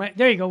we'll get him right.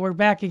 There you go. We're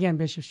back again,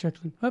 Bishop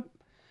Strickland. Whoop.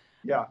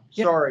 Yeah,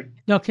 sorry.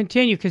 No,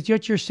 continue, because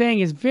what you're saying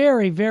is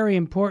very, very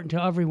important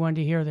to everyone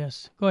to hear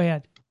this. Go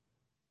ahead.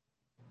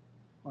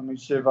 Let me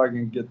see if I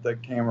can get the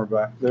camera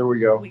back. There we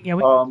go.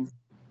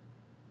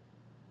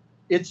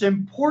 It's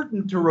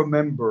important to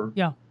remember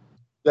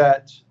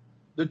that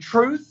the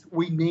truth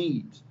we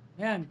need,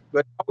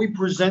 but how we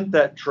present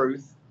that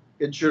truth,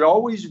 it should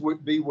always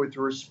be with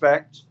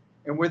respect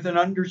and with an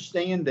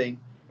understanding.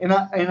 And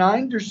I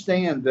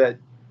understand that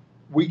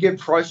we get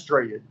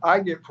frustrated. I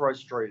get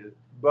frustrated,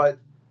 but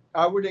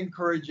I would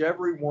encourage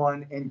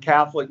everyone in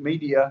Catholic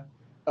media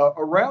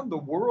around the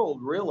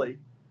world, really.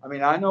 I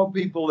mean, I know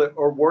people that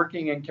are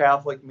working in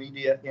Catholic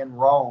media in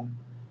Rome.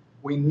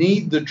 We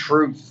need the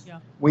truth. Yeah.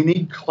 We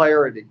need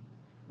clarity.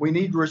 We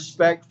need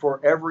respect for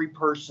every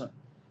person.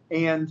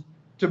 And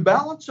to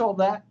balance all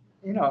that,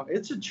 you know,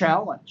 it's a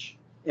challenge.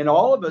 And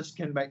all of us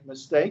can make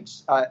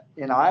mistakes.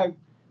 And I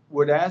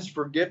would ask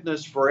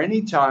forgiveness for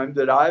any time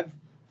that I've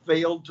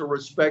failed to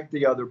respect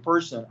the other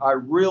person. I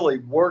really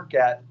work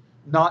at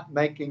not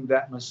making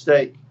that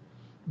mistake.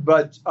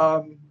 But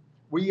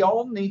we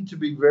all need to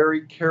be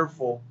very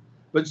careful.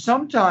 But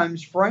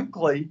sometimes,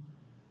 frankly,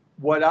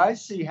 what I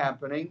see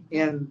happening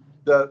in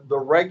the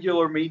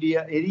regular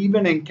media, and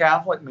even in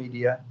Catholic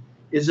media,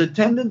 is a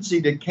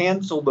tendency to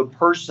cancel the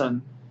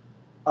person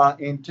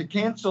and to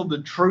cancel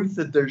the truth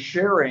that they're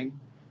sharing,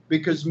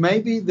 because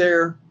maybe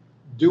they're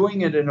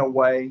doing it in a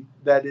way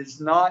that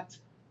is not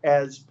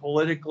as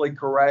politically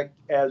correct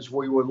as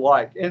we would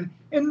like, and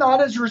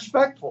not as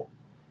respectful.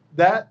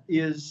 That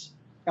is,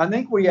 I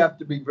think we have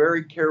to be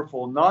very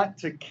careful not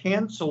to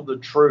cancel the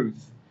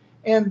truth.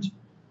 And,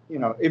 you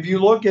know, if you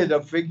look at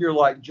a figure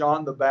like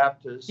John the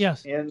Baptist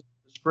in the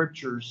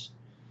scriptures,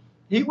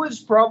 he was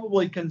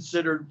probably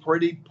considered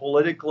pretty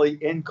politically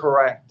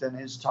incorrect in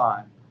his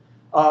time.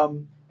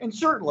 And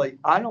certainly,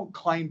 I don't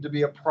claim to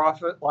be a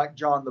prophet like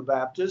John the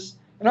Baptist.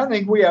 And I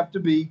think we have to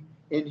be,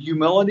 in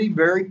humility,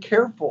 very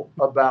careful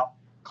about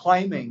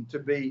claiming to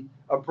be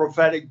a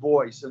prophetic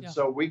voice. And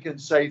so we can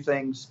say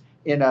things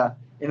in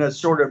a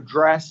sort of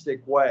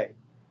drastic way.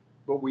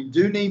 But we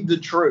do need the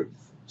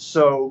truth.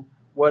 So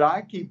what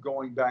I keep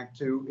going back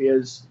to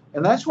is,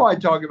 and that's why I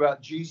talk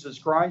about Jesus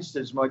Christ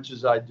as much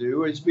as I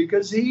do, is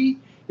because he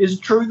is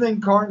truth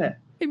incarnate.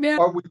 Amen.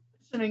 Are we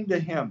listening to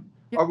him?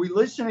 Are we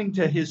listening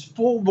to his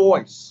full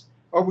voice?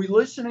 Are we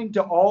listening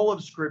to all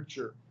of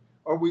Scripture?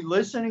 Are we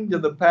listening to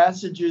the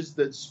passages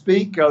that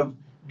speak of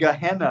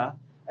Gehenna,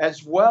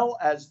 as well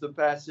as the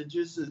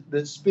passages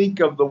that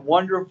speak of the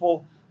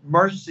wonderful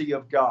mercy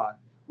of God?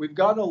 We've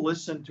got to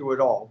listen to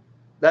it all.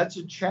 That's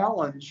a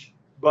challenge,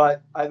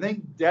 but I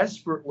think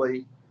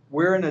desperately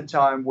we're in a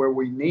time where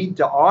we need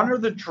to honor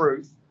the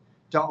truth,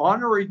 to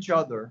honor each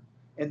other,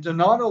 and to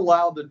not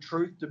allow the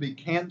truth to be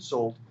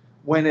canceled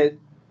when it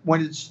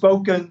when it's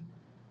spoken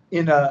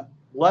in a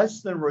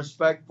less than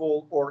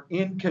respectful or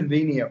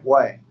inconvenient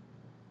way.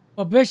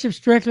 Well, Bishop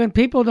Strickland,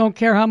 people don't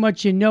care how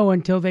much you know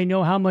until they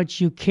know how much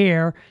you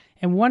care.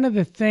 And one of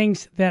the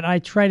things that I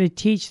try to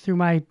teach through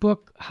my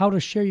book, How to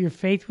Share Your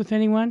Faith with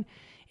Anyone,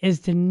 is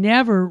to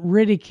never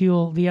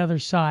ridicule the other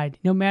side,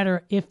 no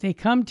matter if they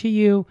come to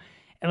you,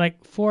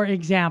 like, for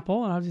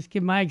example, and I'll just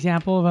give my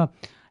example of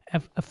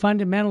a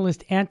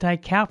fundamentalist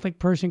anti-Catholic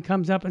person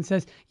comes up and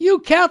says, "You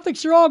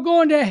Catholics are all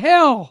going to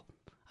hell."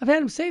 I've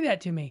had him say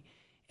that to me.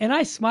 And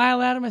I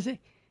smile at him. I say,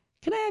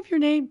 "Can I have your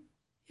name?"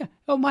 "Yeah."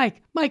 "Oh,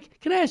 Mike. Mike,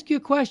 can I ask you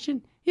a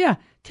question?" "Yeah."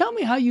 "Tell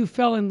me how you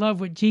fell in love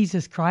with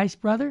Jesus Christ,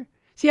 brother."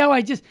 See how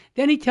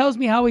then he tells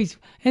me how he's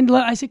in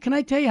love. I said, "Can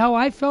I tell you how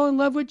I fell in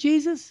love with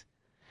Jesus?"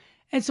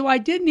 And so I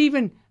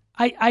didn't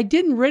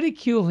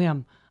ridicule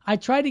him. I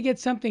tried to get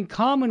something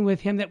common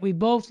with him, that we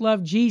both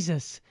love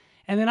Jesus.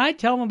 And then I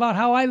tell him about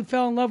how I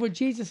fell in love with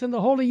Jesus in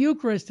the Holy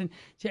Eucharist, and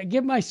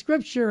give my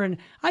scripture, and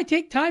I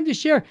take time to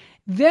share.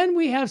 Then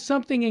we have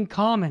something in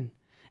common.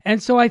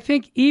 And so I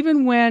think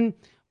even when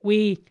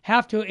we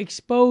have to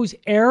expose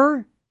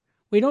error,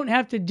 we don't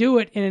have to do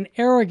it in an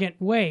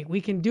arrogant way.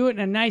 We can do it in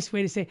a nice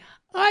way to say,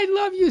 "I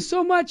love you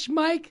so much,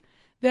 Mike,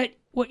 that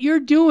what you're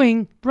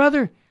doing,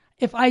 brother,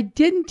 if I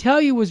didn't tell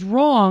you was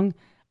wrong,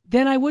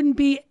 then I wouldn't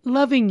be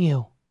loving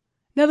you."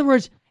 In other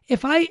words,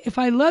 if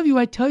I love you,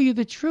 I tell you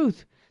the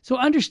truth. So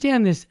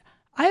understand this.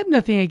 I have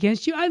nothing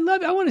against you. I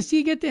love you. I want to see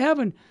you get to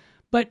heaven.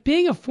 But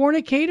being a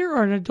fornicator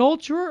or an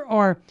adulterer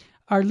or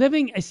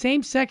living a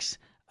same-sex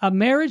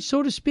marriage,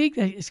 so to speak,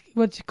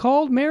 what's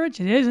called marriage,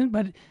 it isn't,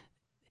 but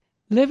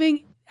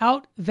living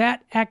out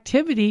that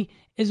activity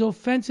is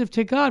offensive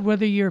to God,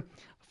 whether you're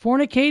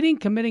fornicating,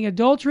 committing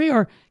adultery,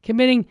 or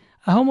committing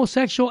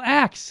homosexual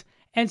acts.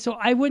 And so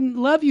I wouldn't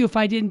love you if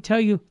I didn't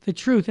tell you the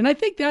truth. And I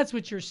think that's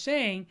what you're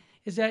saying,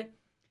 is that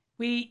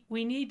we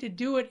need to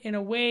do it in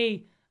a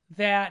way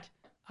that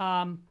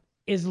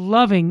is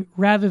loving,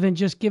 rather than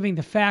just giving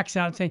the facts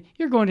out and saying,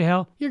 "You're going to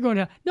hell, you're going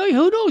to hell." No,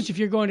 who knows if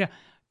you're going to.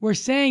 We're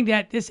saying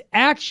that this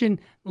action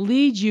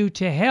leads you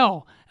to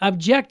hell,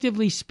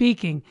 objectively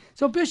speaking.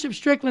 So Bishop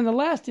Strickland, the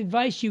last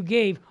advice you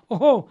gave,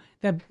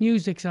 the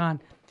music's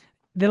on.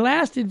 The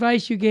last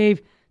advice you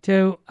gave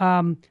to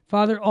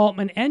Father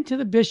Altman and to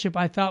the bishop,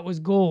 I thought was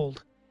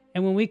gold.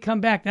 And when we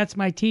come back, that's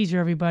my teaser,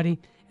 everybody.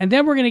 And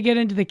then we're going to get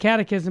into the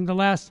catechism, the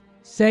last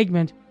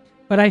segment.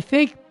 But I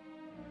think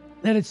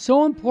that it's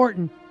so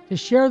important to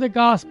share the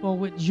gospel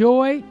with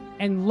joy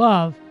and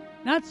love,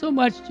 not so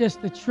much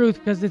just the truth,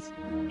 because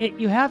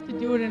you have to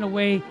do it in a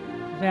way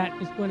that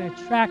is going to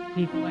attract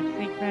people, like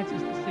St.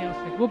 Francis de Sales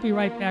said. We'll be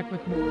right back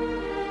with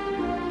more.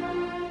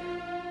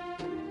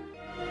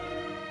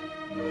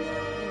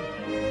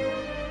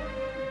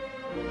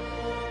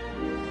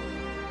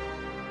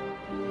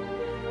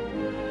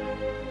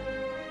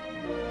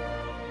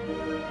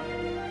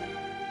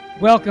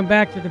 Welcome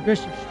back to the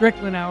Bishop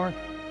Strickland Hour.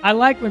 I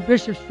like when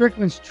Bishop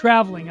Strickland's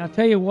traveling. I'll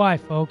tell you why,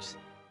 folks.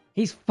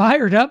 He's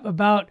fired up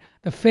about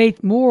the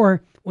faith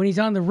more when he's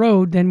on the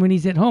road than when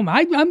he's at home.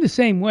 I'm the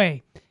same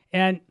way.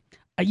 And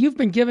you've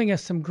been giving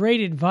us some great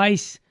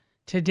advice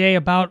today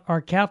about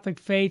our Catholic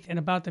faith and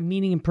about the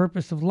meaning and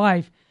purpose of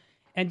life.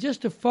 And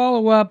just to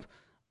follow up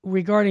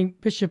regarding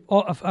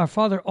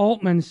Father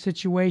Altman's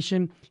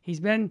situation, his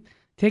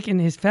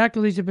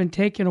faculties have been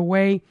taken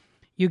away.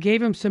 You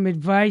gave him some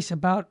advice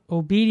about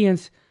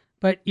obedience,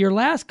 but your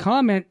last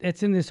comment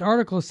that's in this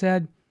article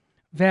said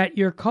that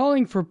you're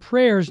calling for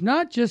prayers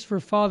not just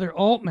for Father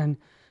Altman,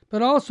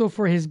 but also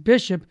for his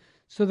bishop,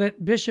 so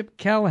that Bishop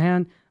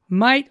Callahan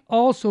might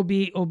also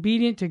be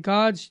obedient to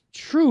God's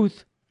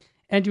truth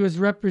and to his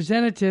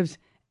representatives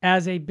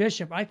as a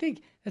bishop. I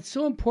think it's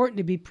so important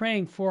to be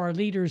praying for our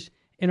leaders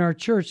in our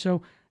church.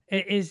 So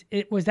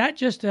was that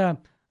just a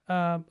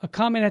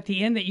comment at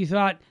the end that you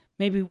thought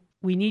maybe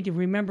we need to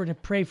remember to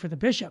pray for the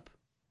bishop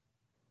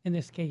in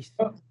this case?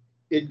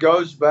 It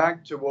goes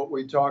back to what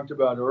we talked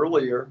about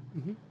earlier,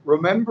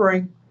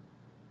 remembering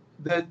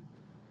that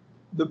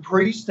the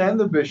priest and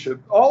the bishop,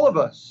 all of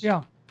us,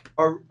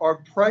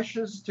 are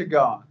precious to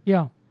God.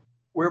 Yeah.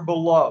 We're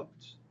beloved.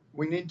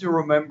 We need to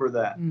remember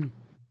that.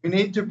 We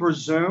need to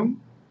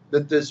presume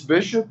that this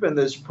bishop and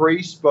this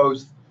priest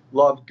both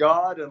love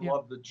God and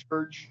love the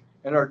church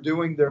and are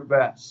doing their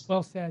best.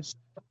 Well said.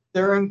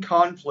 They're in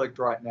conflict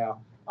right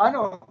now.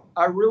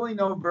 I really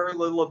know very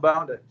little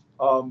about it.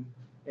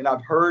 And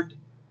I've heard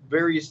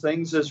various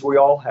things, as we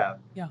all have.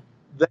 Yeah.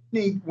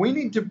 We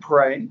need to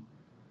pray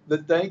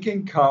that they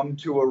can come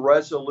to a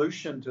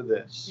resolution to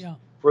this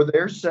for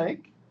their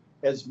sake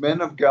as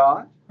men of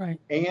God, right,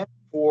 and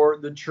for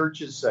the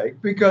church's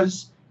sake,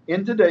 because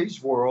in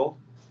today's world,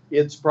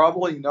 it's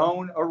probably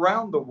known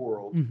around the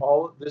world,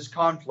 all of this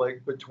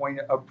conflict between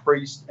a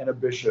priest and a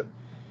bishop.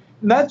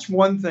 And that's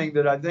one thing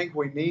that I think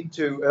we need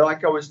to,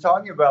 like I was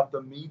talking about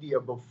the media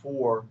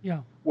before,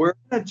 we're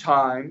in a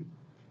time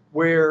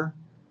where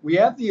we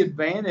have the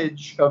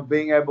advantage of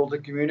being able to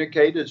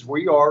communicate as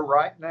we are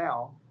right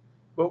now,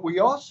 but we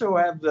also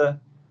have the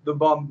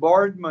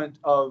bombardment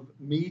of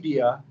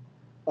media,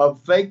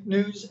 of fake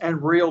news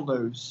and real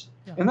news.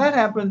 Yeah. And that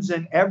happens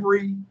in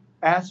every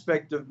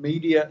aspect of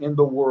media in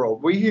the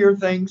world. We hear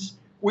things,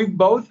 we've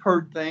both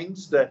heard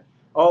things that,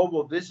 oh,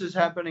 well, this is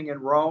happening in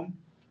Rome.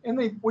 And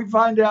we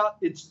find out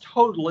it's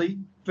totally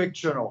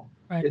fictional.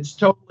 Right. It's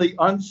totally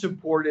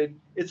unsupported.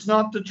 It's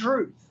not the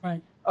truth.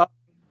 Right.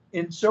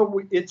 And so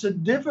it's a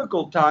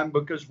difficult time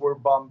because we're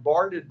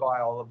bombarded by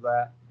all of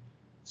that.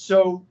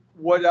 So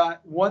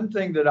one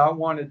thing that I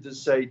wanted to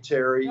say,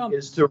 Terry,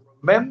 is to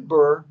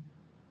remember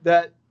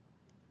that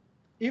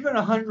even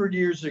 100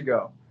 years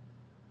ago,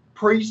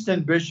 priests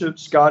and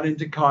bishops got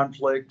into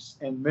conflicts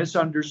and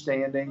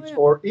misunderstandings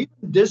or even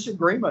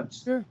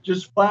disagreements,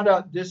 just flat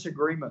out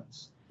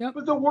disagreements. Yep.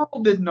 But the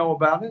world didn't know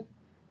about it.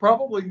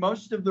 Probably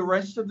most of the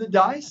rest of the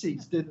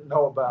diocese didn't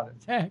know about it.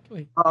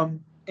 Exactly.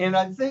 And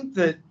I think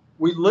that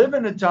we live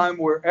in a time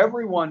where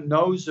everyone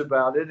knows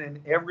about it and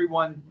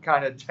everyone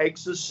kind of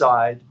takes a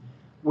side.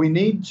 We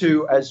need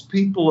to, as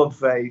people of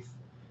faith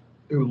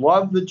who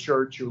love the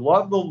church, who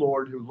love the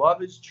Lord, who love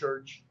his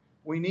church,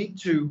 we need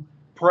to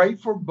pray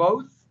for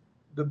both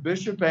the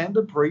bishop and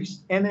the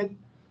priest. And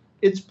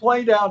it's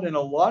played out in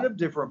a lot of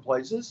different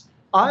places.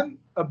 I'm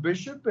a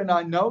bishop, and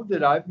I know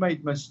that I've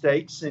made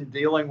mistakes in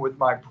dealing with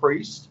my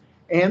priest,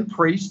 and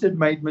priest had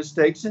made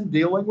mistakes in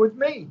dealing with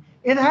me.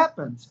 It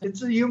happens.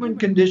 It's a human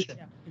condition.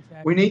 Yeah,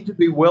 exactly. We need to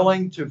be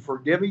willing to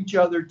forgive each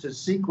other, to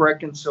seek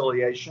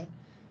reconciliation.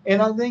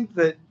 And I think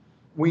that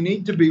we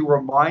need to be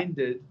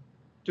reminded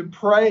to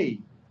pray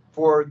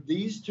for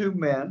these two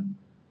men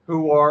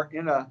who are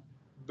in a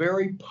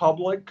very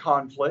public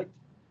conflict.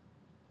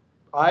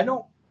 I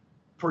don't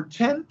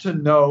pretend to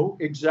know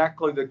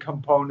exactly the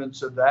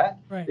components of that.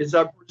 Right. As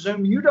I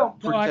presume you don't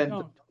pretend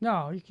to. No,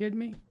 are you kidding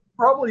me?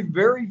 Probably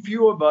very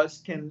few of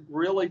us can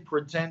really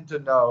pretend to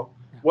know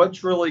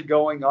what's really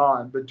going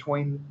on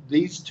between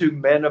these two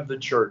men of the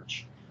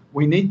church.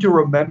 We need to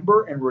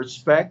remember and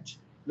respect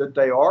that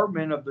they are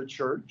men of the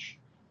church.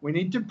 We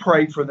need to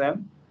pray for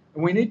them.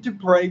 And we need to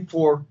pray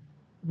for,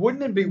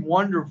 wouldn't it be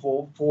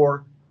wonderful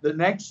for the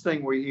next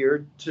thing we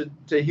hear to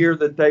hear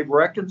that they've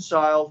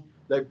reconciled,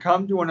 they've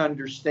come to an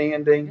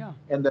understanding,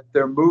 and that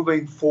they're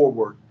moving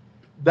forward.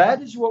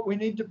 That is what we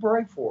need to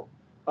pray for.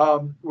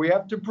 We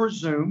have to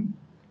presume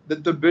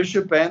that the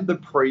bishop and the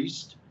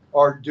priest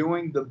are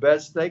doing the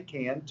best they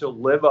can to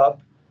live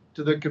up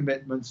to the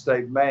commitments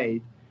they've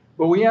made.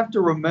 But we have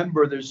to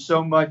remember there's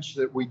so much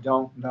that we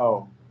don't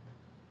know.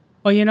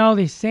 Well, you know,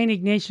 the St.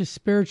 Ignatius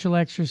spiritual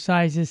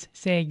exercises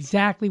say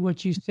exactly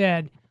what you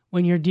said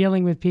when you're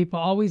dealing with people.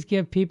 Always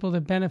give people the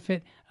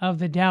benefit of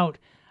the doubt.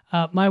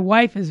 My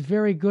wife is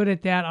very good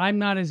at that. I'm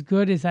not as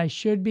good as I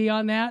should be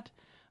on that,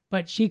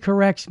 but she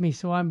corrects me.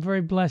 So I'm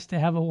very blessed to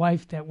have a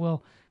wife that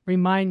will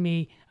remind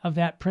me of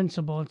that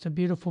principle. It's a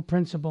beautiful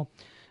principle.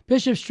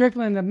 Bishop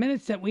Strickland, the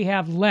minutes that we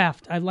have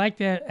left, I'd like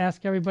to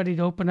ask everybody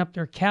to open up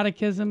their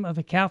Catechism of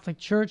the Catholic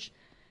Church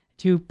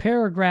to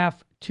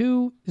paragraph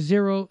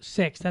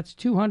 206. That's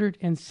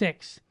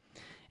 206.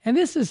 And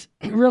this is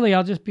really,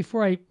 I'll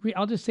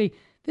just say,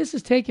 this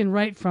is taken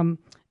right from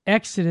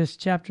Exodus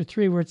chapter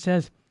 3, where it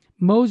says,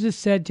 Moses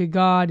said to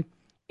God,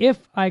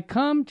 "If I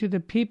come to the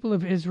people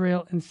of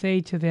Israel and say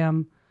to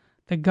them,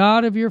 the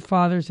God of your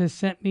fathers has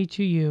sent me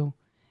to you,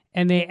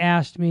 and they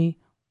asked me,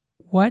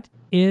 what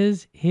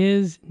is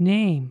his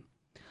name?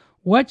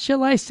 What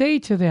shall I say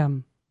to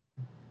them?"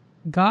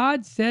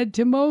 God said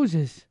to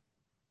Moses,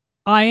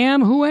 "I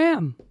am who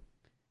am."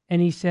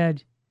 And he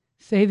said,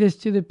 "Say this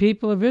to the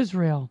people of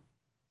Israel.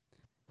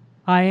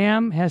 I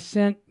am has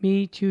sent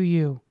me to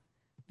you.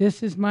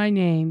 This is my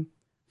name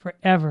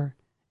forever,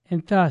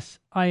 and thus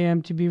I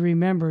am to be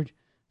remembered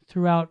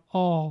throughout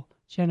all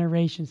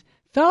generations."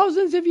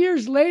 Thousands of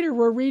years later,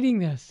 we're reading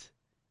this.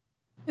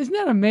 Isn't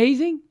that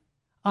amazing?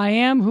 I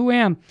am who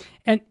am.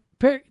 And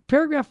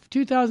paragraph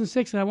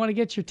 2006, and I want to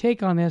get your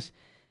take on this.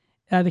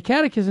 The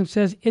Catechism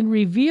says, in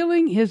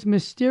revealing his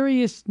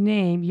mysterious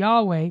name,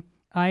 Yahweh,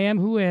 I am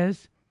who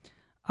is,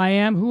 I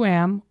am who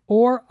am,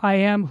 or I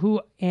am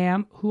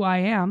who I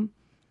am,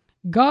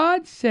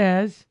 God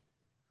says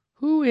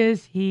who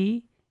is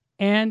he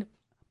and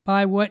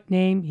by what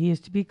name he is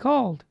to be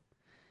called.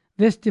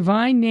 This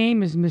divine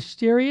name is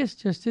mysterious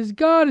just as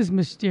God is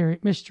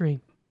mystery.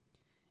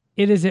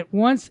 It is at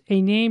once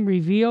a name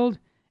revealed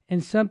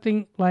and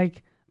something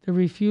like the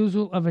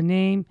refusal of a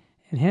name,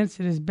 and hence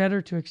it is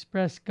better to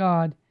express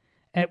God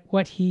at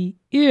what he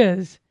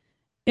is,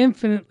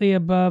 infinitely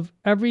above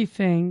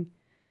everything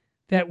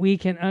that we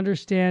can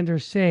understand or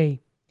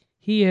say.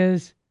 He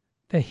is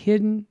the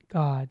hidden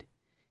God.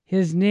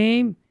 His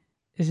name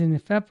is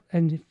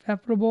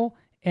ineffable,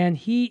 and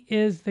he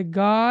is the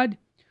God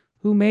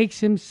who makes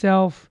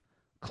himself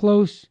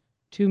close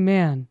to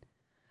men.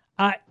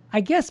 I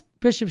guess,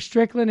 Bishop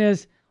Strickland,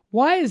 is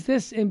why is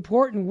this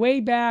important way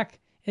back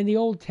in the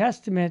Old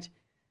Testament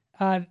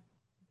that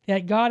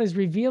God is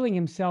revealing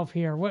himself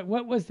here?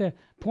 What was the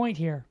point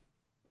here?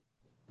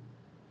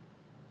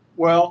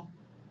 Well,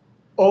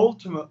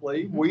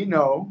 ultimately, we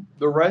know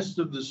the rest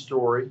of the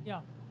story.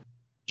 Yeah.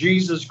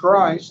 Jesus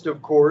Christ,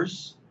 of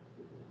course,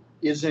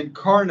 is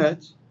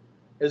incarnate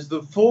as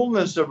the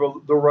fullness of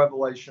the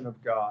revelation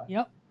of God.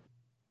 Yep.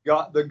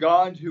 God, the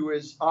God who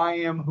is I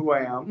am who I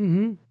am,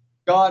 Mm-hmm.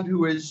 God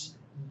who is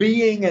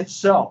being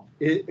itself,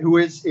 who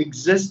is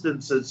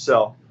existence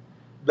itself.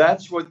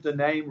 That's what the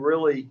name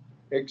really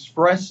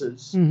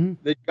expresses, Mm-hmm.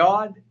 that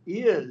God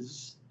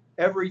is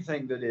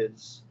everything that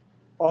is.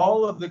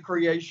 All of the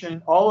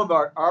creation, all of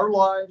our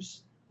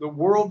lives, the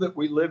world that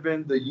we live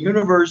in, the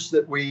universe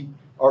that we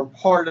are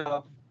part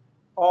of,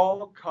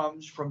 all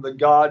comes from the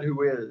God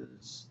who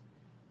is.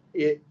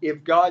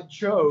 If God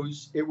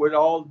chose, it would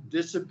all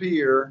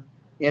disappear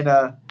in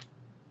a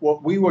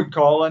what we would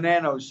call a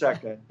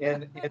nanosecond,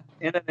 in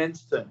an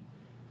instant.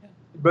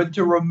 But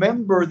to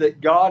remember that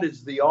God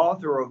is the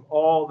author of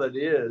all that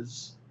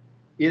is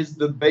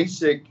the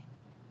basic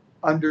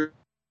under.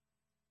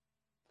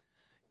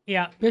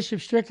 Yeah,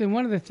 Bishop Strickland,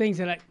 one of the things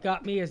that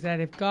got me is that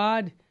if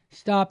God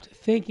stopped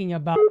thinking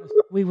about us,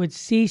 we would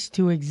cease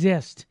to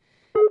exist.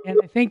 And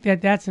I think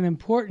that that's an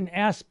important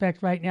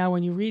aspect right now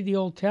when you read the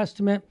Old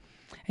Testament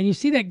and you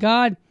see that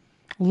God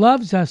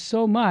loves us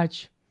so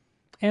much.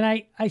 And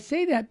I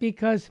say that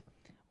because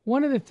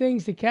one of the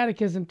things the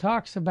Catechism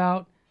talks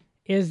about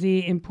is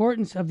the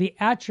importance of the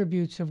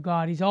attributes of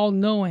God. He's all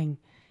knowing.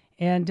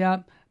 And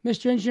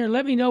Mr. Engineer,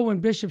 let me know when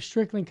Bishop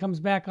Strickland comes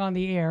back on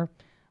the air.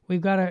 We've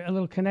got a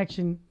little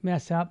connection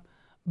mess up,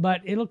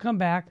 but it'll come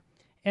back.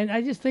 And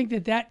I just think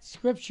that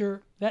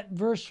scripture, that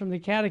verse from the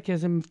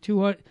Catechism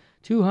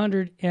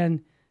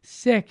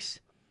 206,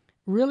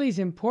 really is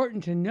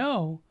important to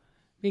know,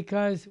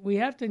 because we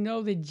have to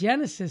know the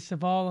genesis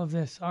of all of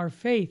this, our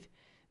faith,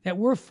 that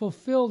we're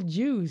fulfilled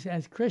Jews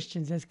as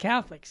Christians, as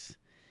Catholics.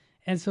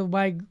 And so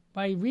by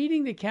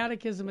reading the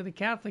Catechism of the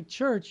Catholic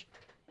Church,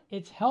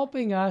 it's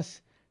helping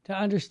us to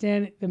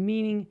understand the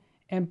meaning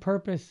and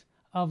purpose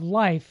of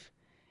life.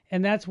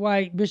 And that's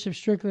why Bishop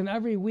Strickland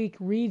every week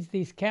reads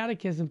these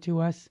catechism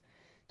to us,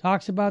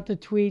 talks about the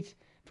tweets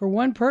for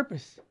one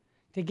purpose,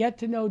 to get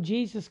to know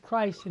Jesus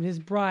Christ and his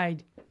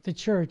bride, the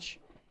church,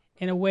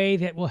 in a way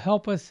that will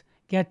help us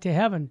get to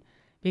heaven.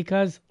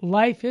 Because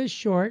life is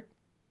short,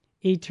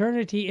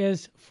 eternity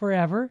is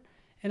forever,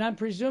 and I'm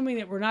presuming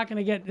that we're not going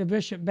to get the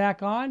bishop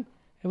back on,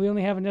 and we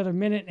only have another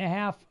minute and a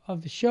half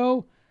of the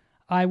show.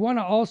 I want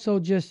to also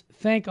just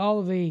thank all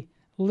of the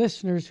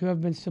listeners who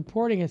have been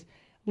supporting us.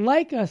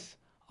 Like us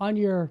on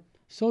your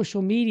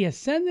social media.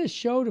 Send this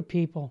show to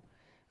people.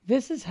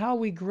 This is how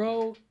we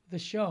grow the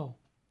show.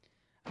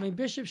 I mean,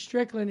 Bishop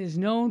Strickland is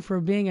known for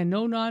being a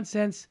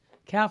no-nonsense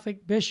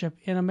Catholic bishop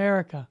in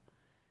America.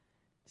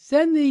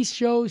 Send these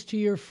shows to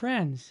your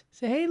friends.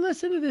 Say, hey,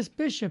 listen to this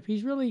bishop.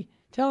 He's really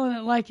telling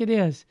it like it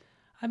is.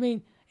 I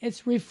mean,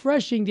 it's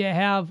refreshing to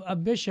have a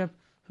bishop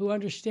who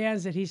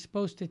understands that he's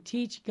supposed to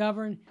teach,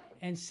 govern,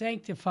 and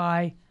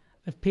sanctify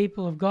the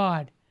people of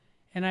God.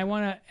 And I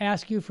want to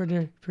ask you for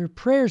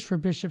prayers for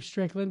Bishop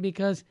Strickland,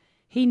 because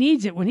he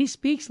needs it. When he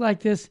speaks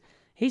like this,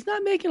 he's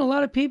not making a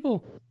lot of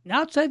people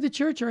outside the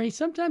church, or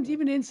sometimes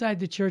even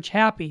inside the church,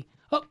 happy.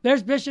 Oh,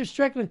 there's Bishop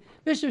Strickland.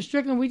 Bishop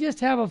Strickland, we just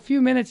have a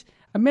few minutes,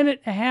 a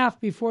minute and a half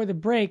before the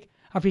break,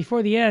 or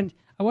before the end.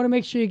 I want to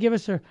make sure you give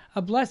us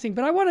a blessing.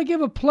 But I want to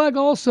give a plug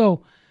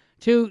also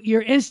to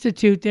your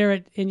institute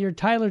there in your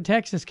Tyler,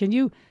 Texas. Can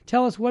you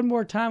tell us one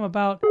more time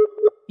about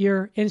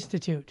your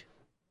institute?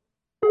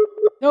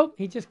 Nope,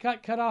 he just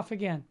got cut off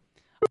again.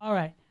 All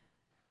right.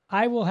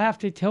 I will have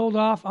to hold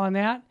off on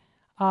that.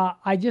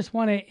 I just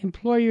want to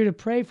implore you to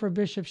pray for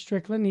Bishop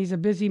Strickland. He's a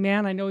busy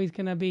man. I know he's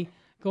going to be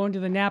going to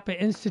the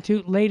Napa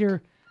Institute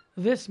later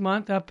this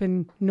month up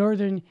in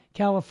Northern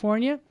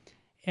California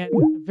at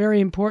a very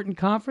important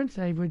conference.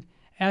 I would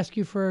ask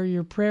you for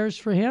your prayers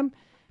for him,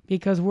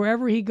 because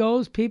wherever he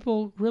goes,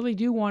 people really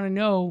do want to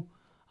know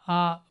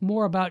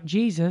more about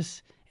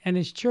Jesus and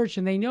his church.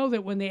 And they know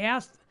that when they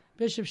ask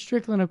Bishop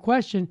Strickland a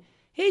question,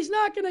 he's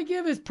not going to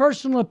give his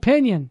personal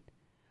opinion.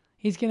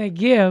 He's going to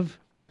give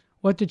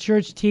what the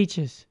church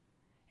teaches.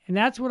 And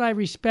that's what I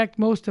respect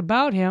most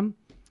about him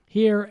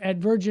here at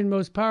Virgin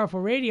Most Powerful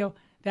Radio.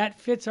 That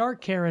fits our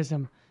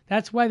charism.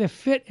 That's why the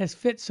fit has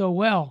fit so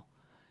well.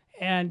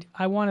 And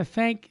I want to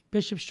thank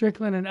Bishop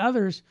Strickland and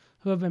others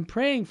who have been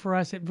praying for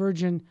us at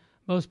Virgin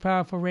Most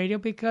Powerful Radio,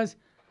 because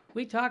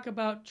we talk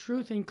about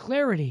truth and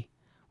clarity.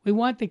 We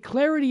want the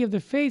clarity of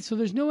the faith so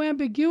there's no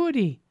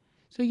ambiguity.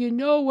 So you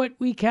know what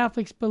we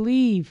Catholics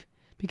believe,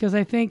 because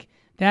I think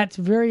that's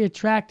very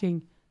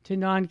attracting to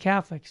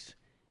non-Catholics.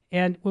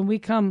 And when we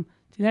come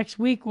to next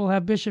week, we'll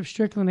have Bishop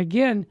Strickland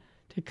again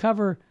to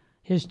cover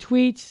his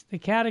tweets, the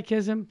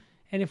catechism,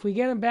 and if we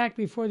get him back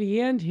before the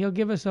end, he'll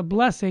give us a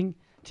blessing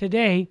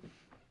today.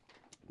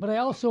 But I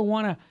also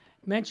want to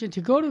mention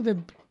to go to the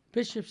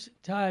Bishop's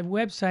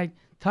website,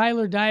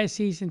 Tyler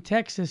Diocese in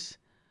Texas,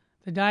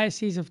 the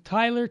Diocese of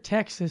Tyler,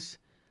 Texas.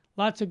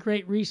 Lots of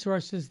great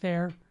resources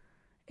there.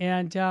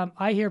 And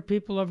I hear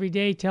people every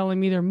day telling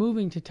me they're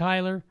moving to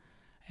Tyler.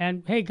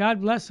 And hey,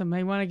 God bless them.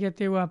 They want to get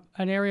to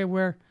an area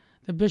where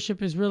the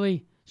bishop is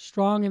really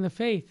strong in the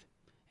faith.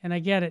 And I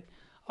get it.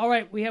 All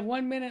right, we have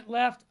 1 minute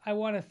left. I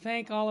want to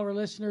thank all of our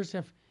listeners.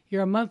 If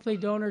you're a monthly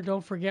donor,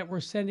 don't forget we're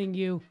sending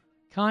you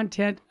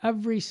content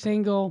every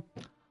single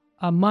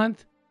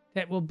month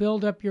that will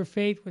build up your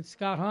faith with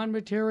Scott Hahn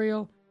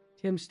material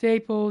Tim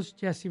Staples,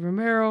 Jesse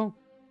Romero,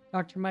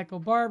 Dr. Michael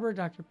Barber,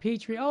 Dr.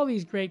 Petrie, all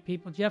these great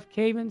people, Jeff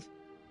Cavins.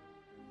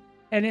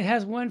 And it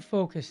has one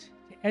focus,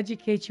 to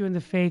educate you in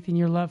the faith and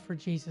your love for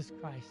Jesus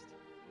Christ.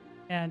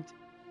 And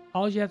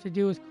all you have to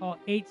do is call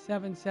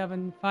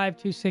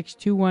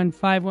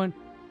 877-526-2151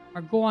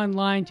 or go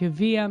online to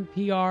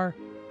vmpr.org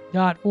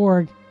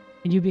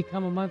and you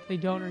become a monthly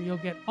donor. You'll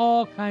get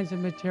all kinds of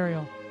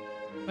material.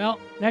 Well,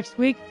 next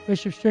week,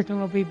 Bishop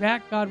Strickland will be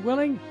back, God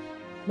willing.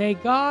 May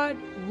God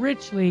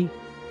richly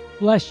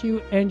bless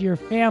you and your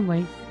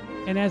family.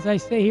 And as I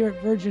say here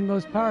at Virgin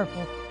Most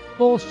Powerful,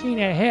 full sheen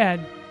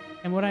ahead.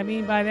 And what I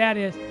mean by that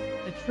is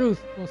the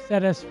truth will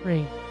set us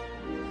free.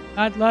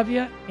 God love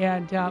you,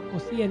 and we'll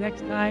see you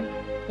next time.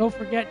 Don't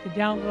forget to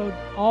download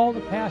all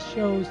the past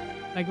shows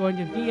by going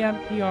to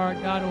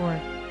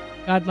vmpr.org.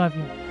 God love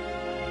you.